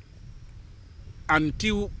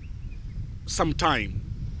until sometime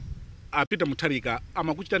Peter Mutharika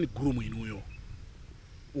amakuchitani gurumu inuyo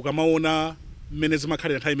ukamaona mmene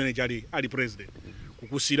zimakhalira nthawi imene ali president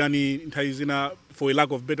kukusirani nthawi zina for a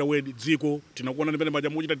lack of better word dziko tinakuona pamene maja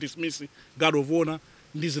muchita dismiss God of honor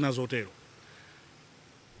ndi zina zotero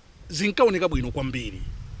zinkaoneka bwino kwambiri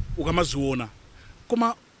ukamaziona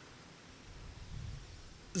koma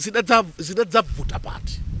zidadzavuta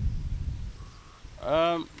pati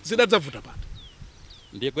zidadzavuta pati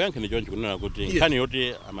ndiye kuyankheni choncho kunena kuti nkhani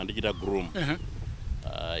yoti amandichita groom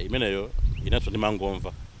imeneyo inatso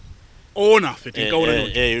ndimangomva ona fete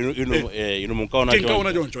inu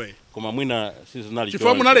munkaona choncho koma mwina sizinali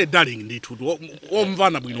chifukwa munali darling ndithu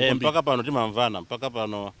omvana bwino kwambiri mpaka pano timamvana mpaka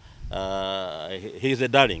pano he is a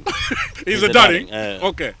darling he's a darling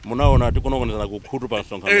okay munaona tikunongonezana kukhutu pa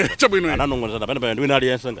nsonkhano ananongonezana pene ndi wina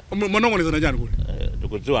aliyense munongonezana chani kuti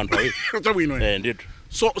tikudziwa anthu ayi chabwino ndithu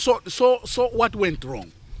so what went wrong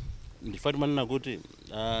ndifati manena kuti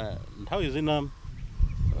nthawi zina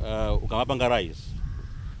ukamapanga rise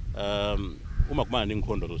umakumana ndi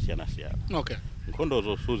nkhondo zosiyana-siyana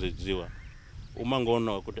nkhondo suzidziwa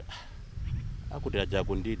umangoona kuti akuti aja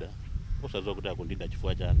akundida usadziwa kuti akundida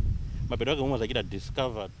chifukwa chani mapeto ake umazachita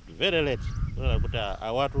discovered very late kuti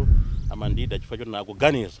awatu amandida chifukwa choti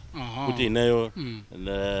akuganiza kuti ineyo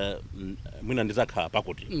mwina ndizakhala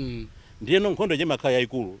pakuti ndiyeno nkhondo imakhala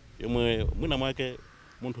yayikulu yomwe mwina mwake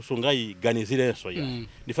munthu sungayiganizirenso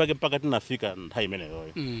ndifake mpaka tinafika nthawi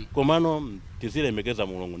imeneyoyo komano tizilemekeza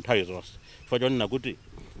Mulungu nthawi zonse chifukwa chonena kuti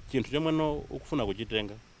chinthu chomweno ukufuna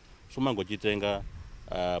kuchitenga sumangochitenga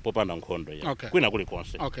popanda nkhondo kwina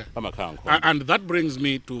kulikonse pamakhala nkhondo. And that brings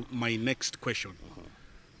me to my next question.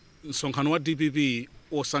 Msonkhano wa DPP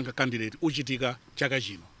osankha candidate uchitika chaka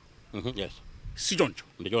chino. Yes. Si choncho.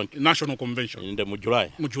 Ndi choncho. National convention. Inde mu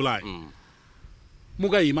July. Mu July.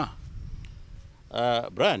 Mukayima.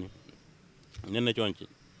 Brian nene chonchi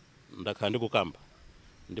ndakhala ndikukamba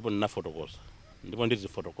ndipo ndinafotokoza ndipo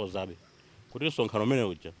ndizifotokozabe kuti msonkhano umene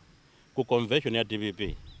uja ku convention ya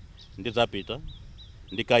DPP ndizapita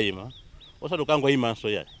ndikayima osati ukangoyimanso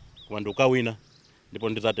yayi koma ndikawina ndipo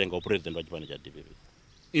ndizatenga upresident wa chipani cha DPP.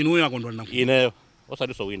 Inuyo Kondwani Nankhumwa. Ineyo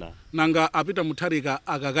osati so wina. Nanga Peter Mutharika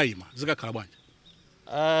akakayima zikakhala bwanji?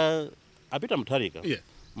 Peter Mutharika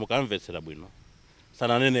mukamvetsera bwino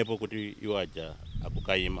sananenepo kuti iwo aja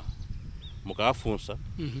akukayima mukafunsa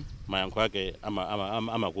mayankho ake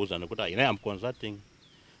amakuuzana kuti ine am consulting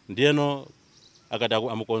ndiyeno akati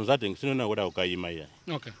am consulting sinona kuti akukayima iya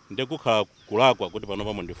ndekukhala kulakwa kuti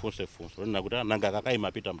panopa mundifunse funso nina kuti nanga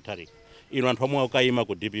akakayima Peter Mutharika ino anthu omwe akukayima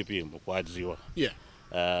ku DPP mukwadziwa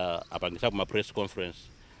apangisa kuma press conference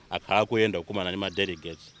akhala kuyenda kukumana ndi ma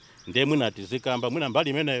delegates ndiye mwina tizikamba mwina mbali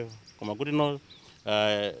imeneyo koma kuti no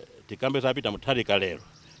tikambe za Peter Mutharika lero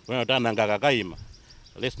when nanga akakayima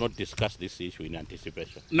let's not discuss this issue in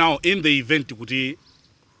anticipation. Now in the event kuti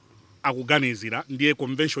akuganizira ndiye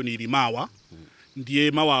convention ili mawa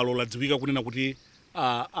ndiye mawalo ladziwika kunena kuti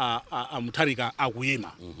Mutharika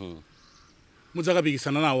akuyima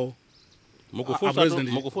mudzakapikisana nawo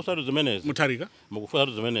mukufunsa zimenezi Mutharika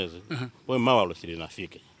mukufunsa zimenezi pomwe mawalo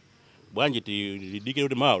silinafike bwanji tilidike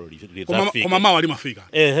kuti mawalo lidzafika koma mawa limafika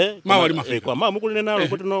mawa limafika kwa mawa mukulinenalo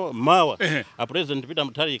kuti no mawa a president Peter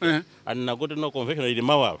Mutharika anena kuti no convention ili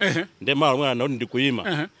mawalo nde mawalo mwana nawo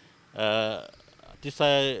ndikuyima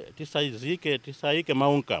tisaike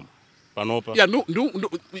maunkam panopa.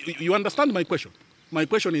 You understand my question? My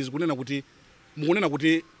question is kunena kuti mukunena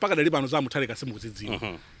kuti pakadali pano za Mutharika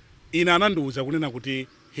simukuzidziwa ina anandiuza kunena kuti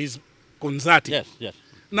his consulting. Yes.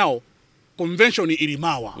 Now convention ili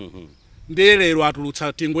mawa ndelero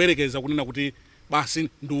atulutsa tingoyerekeza kunena kuti basi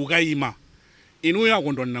ndukayima inuyo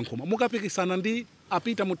Kondwani Nankhumwa mukapikisana ndi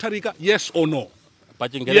Peter Mutharika yes or no?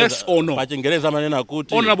 Yes or no? Pachingereza manena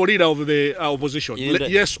kuti honorable leader of the opposition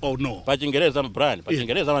yes or no? Pachingereza Brian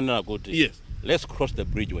pachingereza manena kuti yes, let's cross the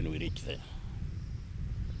bridge when we reach there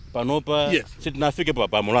panopa sitinafike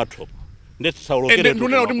pa mulatho ndetsaulokere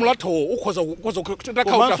ndunena kuti mulatho ukhoza kutafika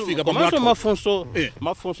pa komanso mulatho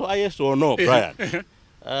mafunso a yes or no Brian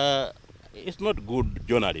it's not good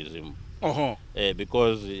journalism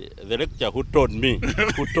because the lecturer who taught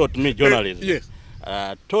me journalism yes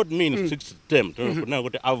taught me in sixth term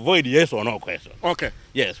to avoid yes or no question. Okay.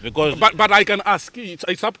 Yes, because but I can ask.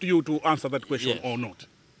 It's up to you to answer that question or not.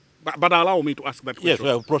 But allow me to ask that question. Yes,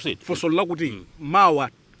 well, proceed. For so long kuti mawa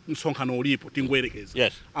msonkhano ulipo tingwerekeza.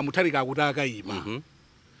 Yes. Amutharika akutaka ima.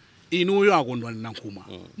 Inuyo akondwani Nankhumwa.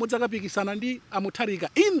 Mudzakapikisana ndi amutharika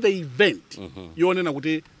in the event yonena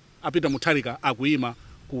kuti apita mutharika akuima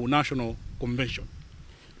ku National Convention.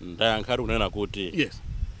 Ndayankhari kunena kuti yes.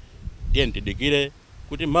 Tiye tidikire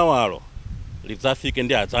kuti mawalo lidzafike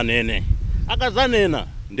ndi adzanene. Akazanena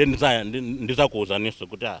ndizakuuzaniso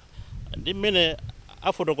kuti ndi mmene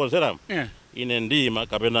afotokozera ine ndima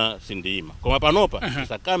kapena sindima. Koma panopa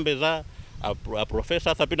tisakambe za a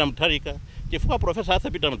professor athapita mutharika chifukwa professor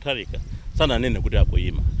athapita mutharika sana nene kuti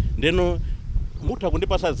akuima. Ndeno mutha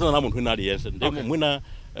kundipasa dzina la munthu ina aliyense ndemo mwina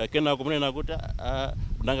kena kumunena kuti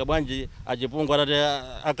nanga bwanji achipungu atati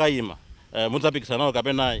akaima mudzapikisana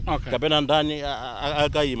kapena ndani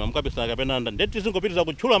akaima mukapikisana kapena ndani ndeti zingopitiriza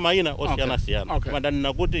kutchula mayina osiyana-siyana koma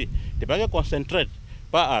ndanena kuti tipake concentrate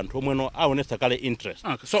pa anthu omweno aonetsa kale interest.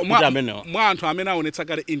 So mwa anthu amene aonetsa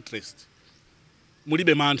kale interest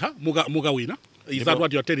mulibe mantha mukawina. Is that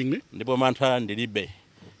what you're telling me? Ndipo mantha ndilibe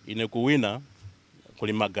ine kuwina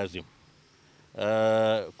kuli magazine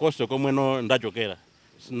kose komweno ndachokera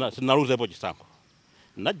sinaluzepo chisankho.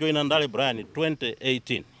 Najoina ndale Brian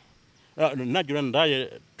 2018 najoina ndale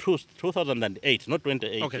 2008 not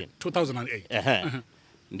 2018. Okay, 2008.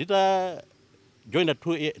 Ndita joina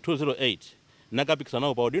 2008 nakapikisana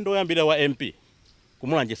nawo pa udindo oyambira wa MP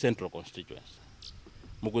kumulanje Central Constituency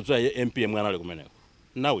mukudziwa MP mwana ali kumeneko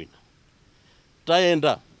nawina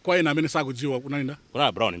tayenda kwa ina amene sakudziwa kunaenda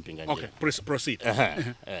kuna Brown mpinganje. Okay, proceed.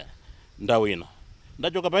 Ndawina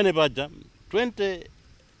ndachoka paene paja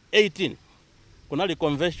 2018 kunali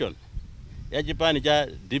convention ya chipani cha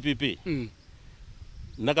DPP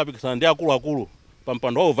nakapikisana ndi akulu pa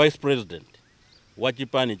mpando wa vice president wa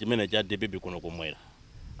chipani chimene cha DPP kuno kumwera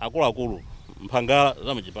akulu mphangala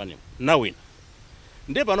za mchipani nawina.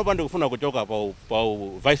 Ndiye panopa ndikufuna kuchoka pa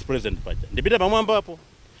vice president paja ndipite pamwamba hapo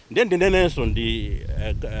ndiye ndinenenso ndi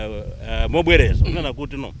mobwerezo nena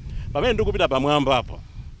kuti no pamene ndikupita pamwamba hapo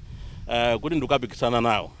kuti ndikapikisana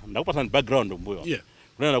nawo ndakupasa background mbuyo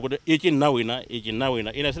kunena kuti ichi nawina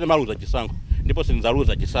ina sine maluza chisankho ndipo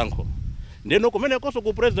sinzaluza chisankho ndeno kumene koso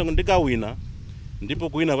ku president ndikawina ndipo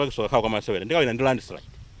kuwina kwake so kwa masewera ndikawina ndi landslide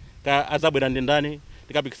ka azabwera ndi ndani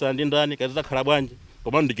tikapikisana ndi ndani kazakhala bwanji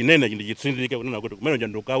koma ndichinene ndichitsindike kunena kuti kumene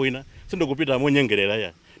ndikawina sindikupita monyengerera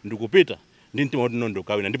ya ndikupita ndi mtima kuti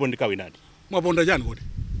ndikawina ndipo ndikawinadi. Mwaponda chani kuti?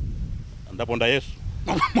 Ndaponda Yesu.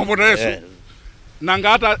 Mwaponda Yesu.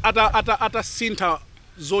 Nanga ata sintha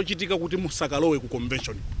zochitika kuti musakalowe ku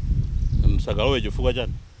convention. Musakalowe chifukwa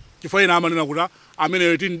chani? Chifukwa ina amanena kuti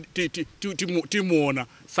amene timuona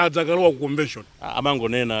sadzakalowa ku convention.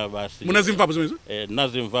 Amangonena basi. Munazimvapo zimenezo?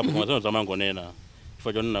 Nazimvapo koma zino amangonena.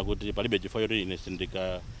 Chifukwa chonena kuti palibe chifukwa choti ine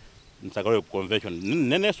sindikalowe ku convention.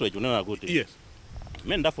 Neneso chonena kuti. Yes.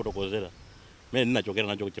 Mene ndafotokozera. Mene ninachokera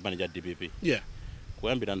nacho kuchipani cha DPP.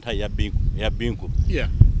 Kuyambira nthawi ya binku.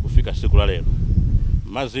 Kufika siku la lero.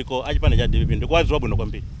 Maziko achipani cha DPP ndikwaziwa bwino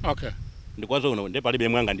kwambiri. Okay. Ndikwaziwa uno ndi palibe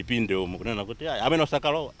mwanga ndipinde umu kunena kuti amene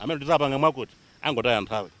osakalowa amene tizapanga mwakuti angotaya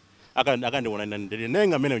nthawi. Akandiona ndili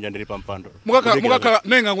nenga mene uja ndili pampando. Mukakhala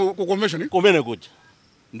nenga ku convention? Kumene kuja.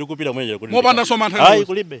 Ndikupita mwenye kuti. Mopanda so mantha. Hayi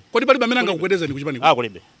kulibe. Kodi palibe amene angakugwedezani kuchipani?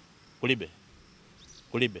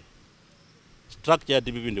 Kulibe. Structure ya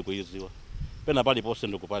DPP ndikuiziwa. Pena pali pose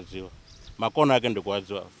ndikupaziwa. Makona yake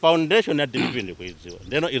ndikuwaziwa. Foundation ya DPP ndikuiziwa.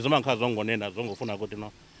 Ndeno izima nkha zongonena zongofuna kuti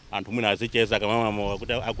no anthu mwina azicheza kama mama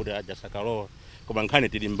kuti ajasakalowa. Koma nkhani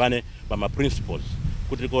tilimbane pa ma principles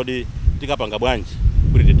kuti kodi tikapanga bwanji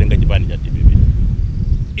kuti titenga chipani cha DPP.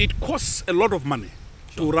 It costs a lot of money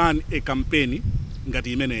to run a campaign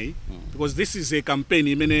ngati imeneyi because this is a campaign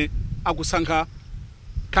imene akusankha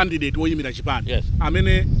candidate woyimira chipani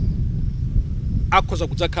amene akhoza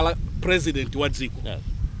kudzakhala president wa dziko.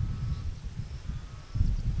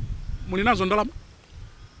 Muli nazo ndalama?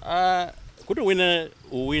 Kuti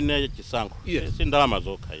uwine chisankho. Si ndalama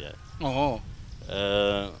zokha ya.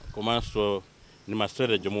 Komanso ni ma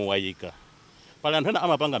strategy muwayika. Pali anthu ena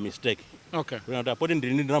amapanga mistake. Okay. Kunati poti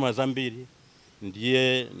ndili ndi ndalama zambiri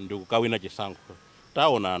ndiye ndikukawina chisankho.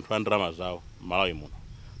 Taona anthu andalama zawo Malawi muno.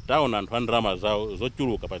 Taona anthu andalama zawo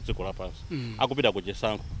zochuluka pa dziko lapansi. Akupita ku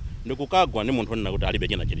chisankho. Ndikukagwa ndi munthu onena kuti alibe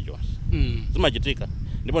china chilichonse. Zimachitika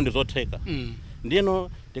ndipo ndizotheka. ndino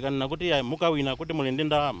tikanena kuti ya mukawina kuti muli ndi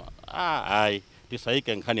ndalama ayi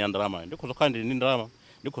tisaike nkhani ya ndalama ndikuzokhala ndili ndi ndalama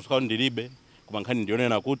ndikuzokhala ndilibe koma nkhani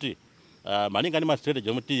ndionena kuti malinga ndi ma strategy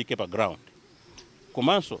omwe tiyike pa ground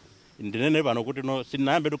komanso ndinene pano kuti no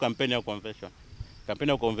sinayambe tu campaign ya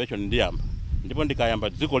convention ndiyamba ndipo ndikayamba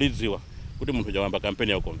dziko lidziwa kuti munthu jawamba campaign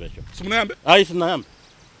ya convention simunayambe ayi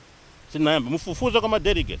sinayambe mufufuze kwa ma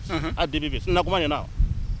delegates a DPP sinakumane nawo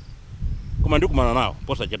koma ndikumana nawo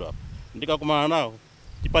posachedwa apa ndikakumana nawo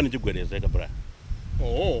chipani chigwerezeka bra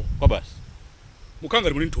kwa basi mukanga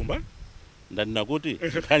muli nthumba ndandina kuti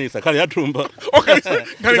nkhani isakhale ya thumba nkhani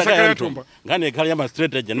isakhale ya thumba nkhani ikhale ya ma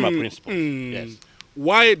strategy and ma principle yes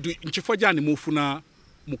why do nchifukwa chani mufuna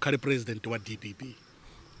mukhale president wa DPP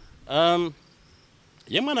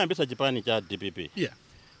yemwe anayambisa chipani cha DPP yeah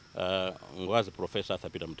ngwazi Professor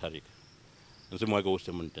Peter Mutharika mzimu wake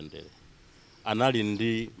uuse mumtendere anali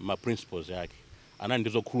ndi ma principles yake anali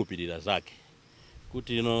ndizo khulupirira zake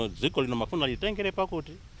kuti dziko lino mafuna litengere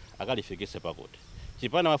pakuti akalifikise pakuti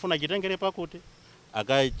chipani mafuna chitengere pakuti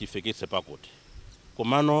akachifikise pakuti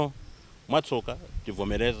komano mwatsoka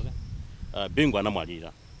tivomereze Bingu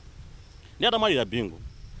anamwalira ndi atamwalira Bingu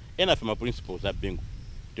enafe ma principles a Bingu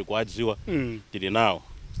tikuwadziwa tili nawo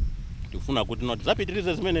tikufuna kuti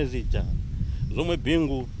zapitirize zimene zija zomwe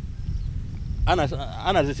Bingu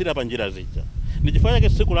anazisira pa njira zija ndichifukwa chake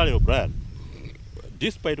siku la lero Brian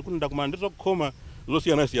despite kuti ndakumana ndizokhoma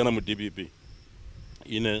zosiyana mu DPP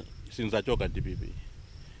ine sinzachoka DPP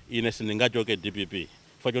ine sindingachoke DPP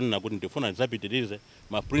chifukwa chonena kuti ndifuna zapitirize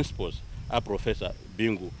ma principles a Professor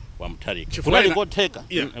Bingu wa Mutharika kunali kotheka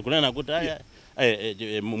kunena kuti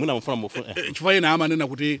mwina mufuna chifukwa ena amanena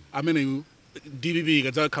kuti amene DPP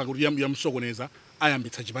kadzakhala kuti yamsokoneza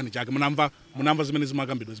ayambitsa chipani chake munamva zimene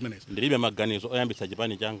zimakambidwa zimenezi ndilibe maganizo oyambitsa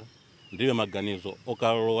chipani changa ndilibe maganizo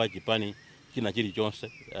okalowa chipani china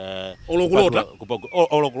chilichonse olokulota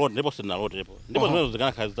ndipo sinalotepo ndipo zimene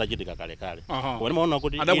zikanakhala zitachitika kalekale koma ndimaona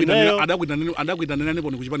kuti adakuitanira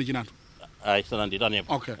ndipo ku chipani chinanthu ayi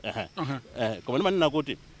sananditanepo koma ndimanena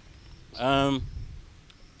kuti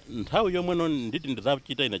nthawi yomweno nditi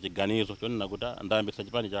ndizachita ina chiganizo chonena kuti ndayambitsa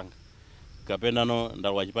chipani changa kapena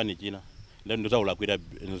ndalowa chipani china ndizaulakwira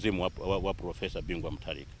mzimu wa Professor Bingu wa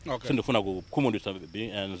Mutharika sindifuna kukhumudwitsa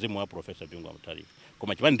mzimu wa Professor Bingu wa Mutharika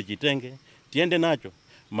koma chipani ndichitenge tiyende nacho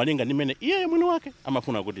malinga ndimene iye mwini wake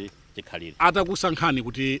amafuna kuti chikhalire atakusankhani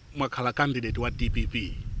kuti mwakhala candidate wa DPP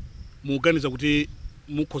muganiza kuti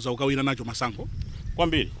mukhoza kukawina nacho masankho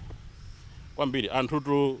kwambiri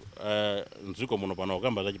anthutu mdziko muno pano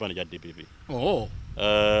kamba za chipani cha DPP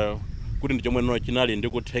kuti ndi chomwe chinali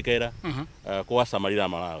ndikuthekera kowasamalira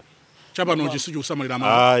Malawi chapano chisicho kusamalira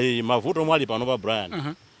Malawi ayi mavuto mwali panopa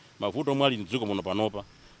Brian mavuto mwali mdziko muno panopa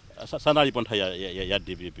sanalipo nthawi ya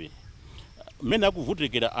DPP mmene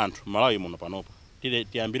akuvutikira anthu Malawi muno panopa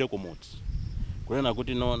tiyambire kumudzi kunena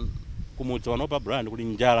kuti kumudzi wanopa Brian kuti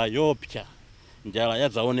njala yopsa njala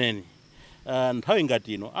yadzaoneni nthawi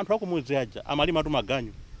ngati ino anthu akumudzi aja amalima tu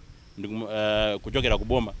maganyu kuchokera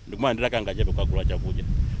kuboma ndikumayandira kanga chepe kukagula chakudya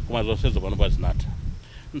koma zonsezo panopa zinatha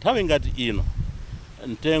nthawi ngati ino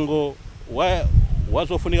mtengo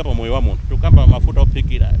wazofunika pa moyo wa munthu tukamba mafuta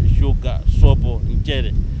ophikira sugar sopo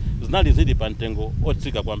mchere zinali zili pa mtengo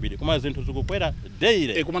otsika kwambiri koma zinthu zikukwera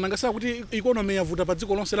daily koma nangasaka kuti economy yavuta pa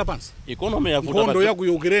dziko lonse lapansi economy yavuta nkhondo ya ku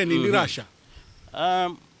Ukraine ndi Russia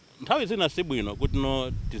nthawi zina sibwino kuti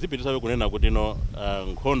tizipitisabe kunena kuti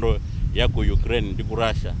nkhondo ya ku Ukraine ndi ku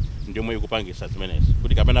Russia ndimwe ikupangisa zimenezi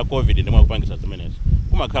kuti kapena COVID ndimwe ikupangisa zimenezi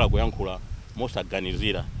kumakhala kuyankhula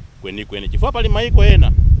mosaganizira kwenikweni chifukwa pali maiko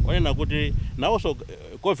ena onena kuti nawonso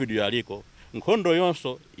COVID yaliko nkhondo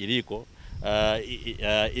yonso iliko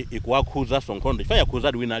ikuwakhuzanso nkhondo chifukwa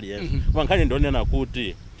yakhuzadi wina aliyense koma nkhani ndionena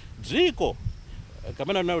kuti dziko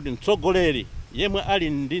kapena kuti mtsogoleri yemwe ali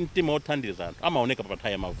ndi mtima othandiza anthu amaoneka pa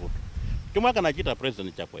nthawi ya mavuto chomwe akanachita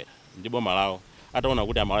president Chakwera ndi boma lawo ataona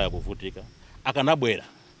kuti Amalawi akuvutika akanabwera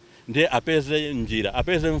ndi apeze njira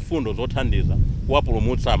apeze mfundo zothandiza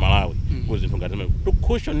kuwapulumutsa Amalawi ku zinthu ngati zimene to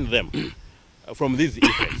cushion them from these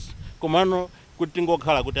effects komano kuti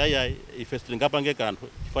ngokhala kuti ayi ife sitingapange kanthu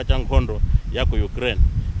chifukwa cha nkhondo ya ku Ukraine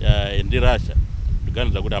ndi Russia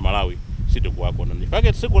tiganiza kuti Amalawi sitikuwakona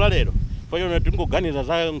ndifake tsiku la lero fayona tingoganiza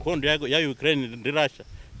za nkhondo ya Ukraine ndi Russia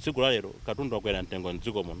tsiku la lero katundu akwera mtengo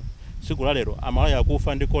mdziko muno tsiku la lero Amalawi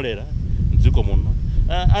akufa ndi kolera mdziko muno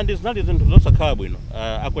and zinali zinthu zosakhala bwino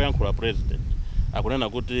akuyankhula president akunena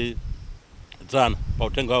kuti dzana pa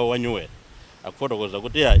uthenga wa Nyuwere akufotokoza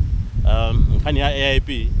kuti ayi nkhani ya AIP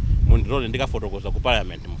mundilole ndikafotokoza ku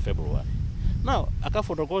parliament mu February now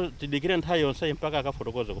akafotokoza tidikire nthawi yonse mpaka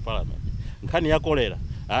akafotokoza ku parliament nkhani ya kolera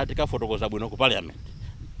tikafotokoza bwino ku parliament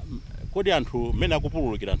kodi anthu mene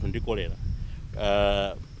akupululukira anthu ndi kolera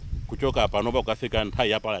kuchoka panopa kukafika nthawi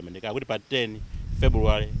ya parliament kakuti pa 10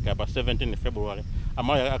 February kaya pa 17 February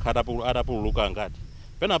amala atapululuka ngati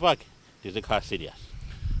pena pake tizikhala serious.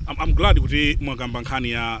 I'm glad kuti mwakamba nkhani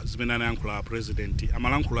ya zimene anayankhula president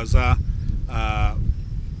amalankhula za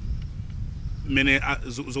mene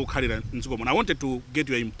zokhalira mdziko. I wanted to get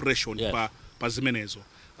your impression pa zimenezo,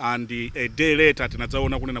 and a day later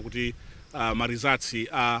tinadzaona kunena kuti marizatsi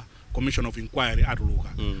a commission of inquiry atuluka.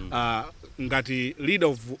 Ngati leader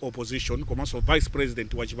of opposition komanso vice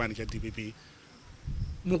president wa chipani cha DPP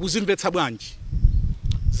mukuzimvetsa bwanji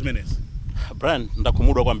zimenezi? Brian,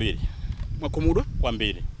 ndakhumudwa kwambiri. Mwakhumudwa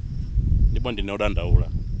kwambiri ndipo ndine odandaula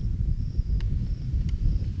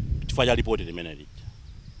chifukwa cha ripoti limene lija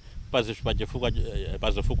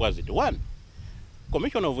pazifukwa ziti. One,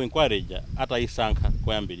 commission of inquiry atayisankha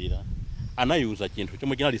koyambirira anayuza chinthu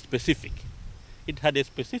chomwe chinali specific. It had a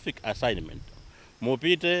specific assignment.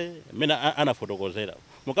 Mupite mene anafotokozera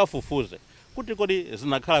mukafufuze kuti kodi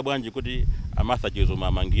zinakhala bwanji kuti Martha Chizuma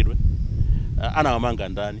amangidwe, anawamanga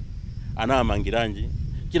ndani, anawamangiranji,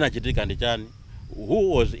 chinachitika ndi chani,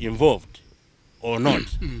 who was involved or not.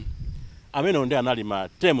 Amene onde anali ma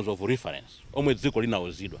terms of reference omwe dziko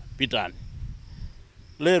linauzidwa pitani.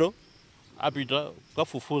 Lero apita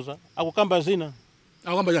kafufuza akukamba zina.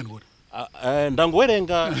 Akukamba chani kuti?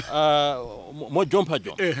 Ndangowerenga mojompa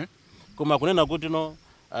jompa. Koma kunena kuti no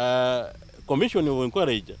commission of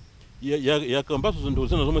inquiry yakambaso zinthu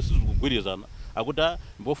zina zomwe sizikugwirizana akuti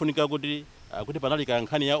mbofunika kuti panali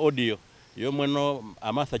kankhani ya audio yomwe no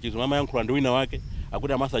Martha Chizuma amayankhula ndi wina wake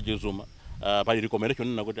akuti Martha Chizuma pali recommendation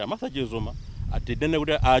nena kuti Martha Chizuma atidene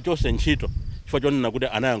kuti achose ntchito chifukwa chonena kuti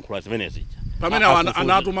anayankhula zimenezi. Pamene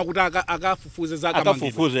anatuma kuti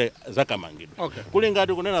akafufuze zakamangidwe. Kuli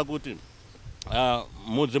ngati kunena kuti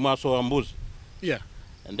mudzi mwasowa mbuzi.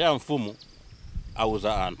 Ndi amfumu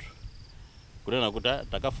auza anthu kunena kuti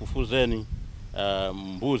takafufuzeni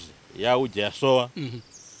mbuzi ya uja yasowa.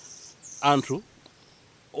 Anthu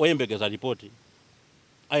oyembekeza ripoti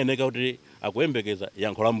ayeneka kuti akuyembekeza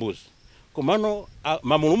yankho la mbuzi. Komano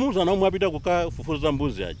mamulumuza omwe apita kukafufuza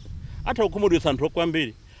mbuzi aja atha kukhumudwitsa anthu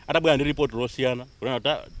kwambiri. Atabwera ndi ripoti losiyana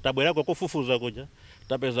kunena tabwerako kufufuza kuja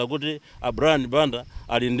tapeza kuti Brian Banda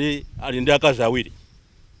ali ndi akazi awiri.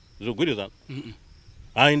 Zikugwirizana?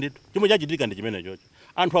 Ayi ndithu chomwe chachitika ndi chimene chocho.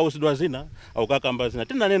 Anthu awusidwa zina akukamba zina.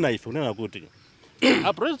 Tinanena ife kunena kuti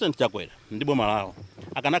a president Chakwera ndi boma lawo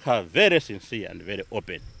akanakhala very sincere and very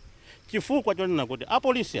open. Chifukwa chonena kuti a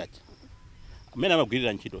polisi aja amene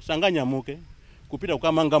amagwirira ntchito sanganyamuke kupita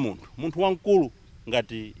kukamanga munthu wamkulu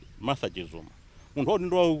ngati Martha Chizuma. Munthu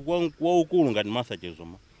odindo waukulu ngati Martha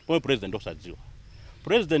Chizuma pomwe president osadziwa.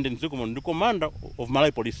 President ndi commander of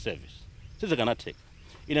Malawi Police Service. Sizikanatheka.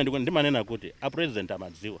 Ine ndimanena kuti a president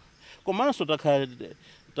amadziwa. Komanso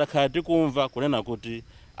takhala tikumva kunena kuti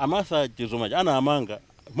Martha Chizuma anaamanga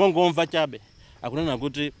mongomva chabe akunena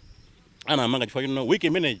kuti anaamanga chifukwa chino wiki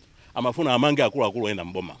imene amafuna amange akuluakulu ena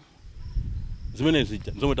mboma. Zimene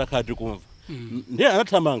zija zomwe takhala tikumva. Ndiye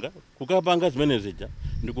anathamanga kukapanga zimene zija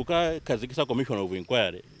ndi kukakhazikitsa commission of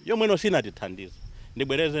inquiry yomwe ino sinatithandiza.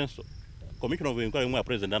 Ndibwerezenso commission of inquiry yomwe a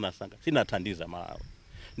president anasankha sinathandiza Malawi.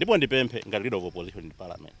 Ndipo ndipemphe ngati leader of opposition in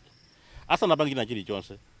parliament asanapange china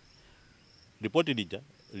chilichonse ripoti lija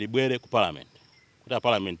libwere ku parliament kuti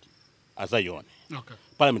parliament azayione.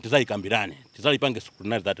 Parliament izayikambirane tizalipange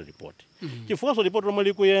scrutinize that report. Chifukwa report lomwe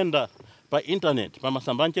likuyenda pa internet pa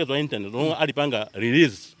masamba anchezo a internet lomwe alipanga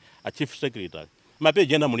release a chief secretary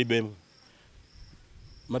mapeji ena mulibemo.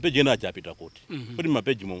 Mapeji ena achapita kuti kuti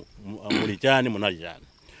mapeji muli chani munali chani.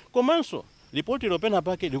 Komanso report lopena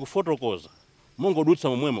pake likufotokoza mongodutsa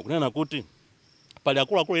momwemo kunena kuti pali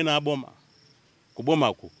akuluakulu ena aboma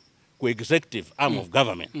kubomaku ku executive arm of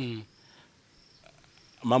government.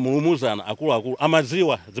 Mamulumuzana akuluakulu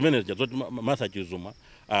amaziwa zimene zoti Martha Chizuma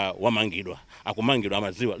wamangidwa akumangidwa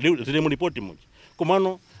amaziwa zili mu report muja.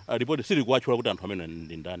 Komano report sili kuwatchula kuti anthu amene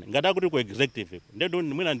ndi ndani. Ngati akuti ku executive ndedo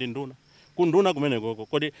mwina ndi nduna kunduna kumene koko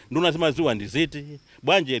kodi nduna zimaziwa ndi ziti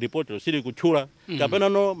bwanje report sili kutchula kapena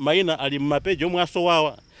no maina ali mmapeji omwe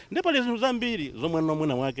asowawa. Ndipo pali zinthu zambiri zomwe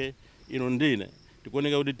mwina mwake ino ndine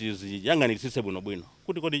tikuoneka kuti tiziyang'anitsitse bwinobwino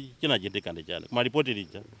kuti kodi chinachitika ndi chani. Kuma report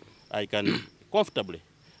lija I can comfortably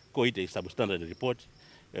call it a substandard report.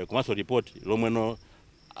 Komanso report lomwe no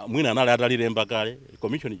mwina anali atalilemba kale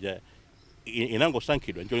commission ja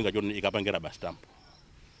inangosankhidwa ncholinga choti ikapangira ba stamp.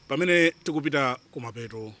 Pamene tikupita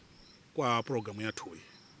kumapeto kwa program yathuyi,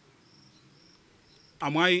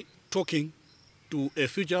 am I talking to a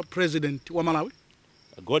future president wa Malawi?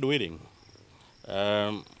 God willing.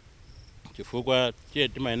 Chifukwa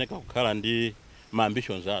timayeneka kukhala ndi ma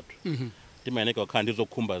ambitions athu timayeneka kukhala ndi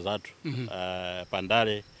zokhumba zathu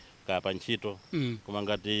pandale ka panchito koma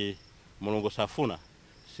ngati mulungu safuna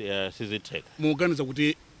sizitheka. Muganiza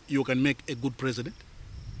kuti you can make a good president?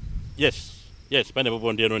 Yes, pane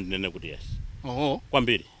popo ndiyeno ndinene kuti yes.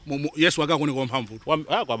 Kwambiri. Yes wakakuoneka wamphamvu.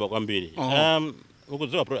 Kwambiri.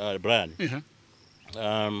 Ukudziwa Brian.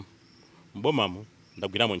 Mbomamu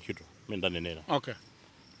ndagwiramo ntchito mene ndanenera. Okay.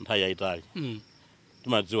 Nthawi yayitali.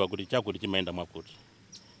 Timadziwa kuti chakuti chimayenda mwakuti.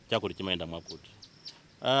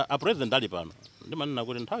 A president ali pano ndimanena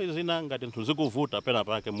kuti nthawi zina ngati nthu zikuvuta pena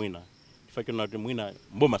pake mwina chifukwa chona kuti mwina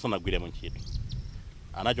mboma sanagwiremo ntchito.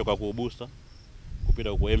 Anachoka ku ubusa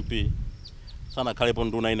kupita ku MP sanakhalepo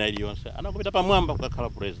nduna ina iliyonse anakupita pamwamba kukakhala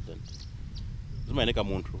president. Zimayeneka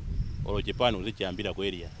munthu olo chipani uzichiyambira ku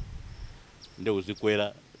area nde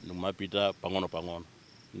uzikwera numapita pang'ono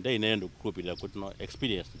nde ine ndikukhulupirira kuti no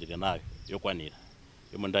experience ndili nayo yokwanira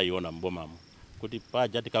yomwe ndayiona mbomamo kuti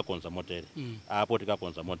paja tikakonza motere apo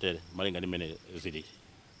tikakonza motere malinga ndi mene zili.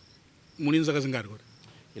 Muli zaka zingati kuti?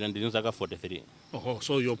 Ine ndili zaka 43.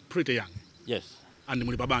 So you're pretty young. Yes. And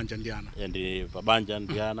muli pabanja ndi ana? Ndi pabanja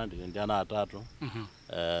ndi ana, ndi ana atatu.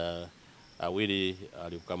 Awiri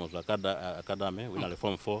ali kukamuzu academy, wina ali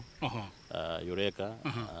form 4. Eureka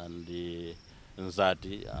and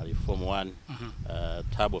Nzati ali form 1.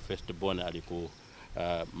 Tabo firstborn ali ku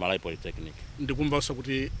Malai Polytechnic. Ndikumva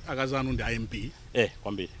kuti akazanu ndi IMP?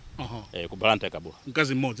 Kwambiri. Ku Balanta Kabo.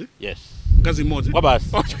 Mkazi mmodzi? Yes. Mkazi mmodzi? Kwa basi.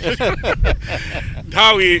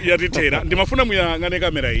 Nthawi yatithera ndimafuna muyang'ane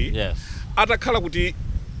kamera iyi. Yes. Atakhala kuti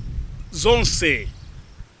zonse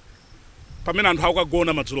pamene anthu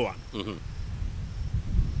akugona madzulo ano.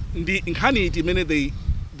 Ndi nkhani iti imene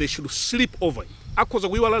they should sleep over. Akhoza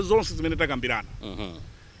kuyiwala zonse zimene takambirana.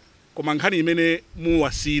 Koma nkhani imene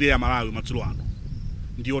muwasire ya Malawi madzulo ano.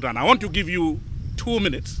 Ndiyotana. I want to give you 2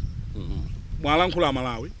 minutes. Mwalankhula ya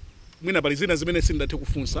Malawi. Mwina pali zina zimene sindathe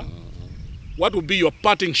kufunsa. What will be your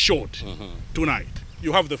parting shot tonight?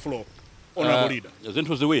 You have the floor, honorable leader.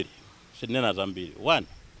 Zinthu ziwiri sinena zambiri. 1,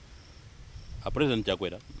 a president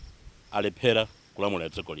Chakwera alephera kulamula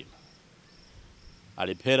dziko lino.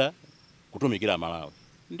 Alephera kutumikira Malawi.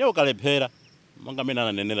 Ndio ukalephera monga mene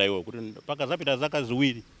ananenera iwo kuti pakazapita zaka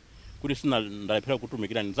ziwiri kuti sina ndalephera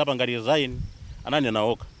kutumikira nzapanga resign ananena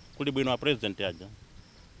oka kuli bwino a president aja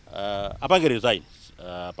apange resign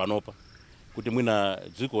panopa kuti mwina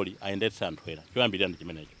dzikoli ayendetse anthu ena choyambirira ndi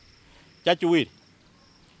chimenecho. Chachiwiri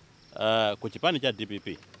ku chipani cha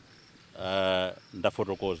DPP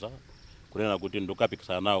ndafotokoza kunena kuti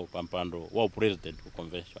ndikapikisana nawo pa mpando wa president ku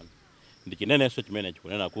convention. Ndichinenenso chimenecho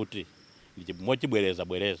kunena kuti ndichibwereza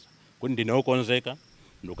kuti ndine okonzeka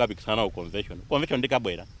ndikapikisana nawo convention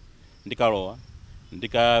ndikabwera ndikalowa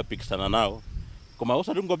ndikapikisana nawo koma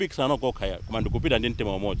usati ngopikisana nawo kokhaya koma ndikupita ndi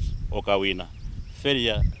mtima umodzi okawina.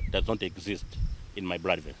 Failure does not exist in my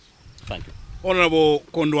blood vessels. Thank you. Honorable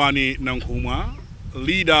Kondwani Nankhumwa,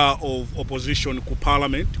 leader of opposition ku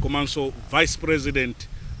parliament, komanso vice president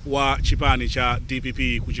wa chipani cha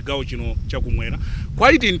DPP ku chigawo chino chakumwera.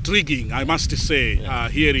 Quite intriguing, I must say,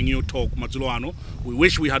 hearing you talk madzulo ano. We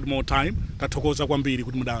wish we had more time. Tathokoza kwambiri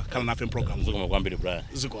kuti mudakhala nafe program. Zikomo kwambiri Brian.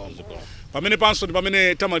 Zikomo. Pamene panso ndi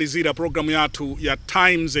pamene tamalizira program yathu ya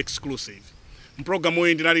Times Exclusive. Mprogramu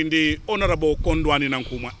hii ndinali ndi Honorable Kondwani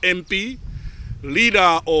Nankhumwa, MP,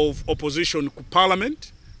 leader of opposition ku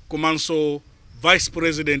parliament, komanso vice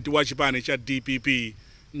president wa chipani cha DPP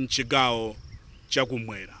mchigawo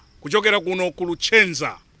chakumwera. Kuchokera kuno ku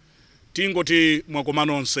Luchenza, tingoti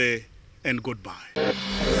mwakomanonse and goodbye.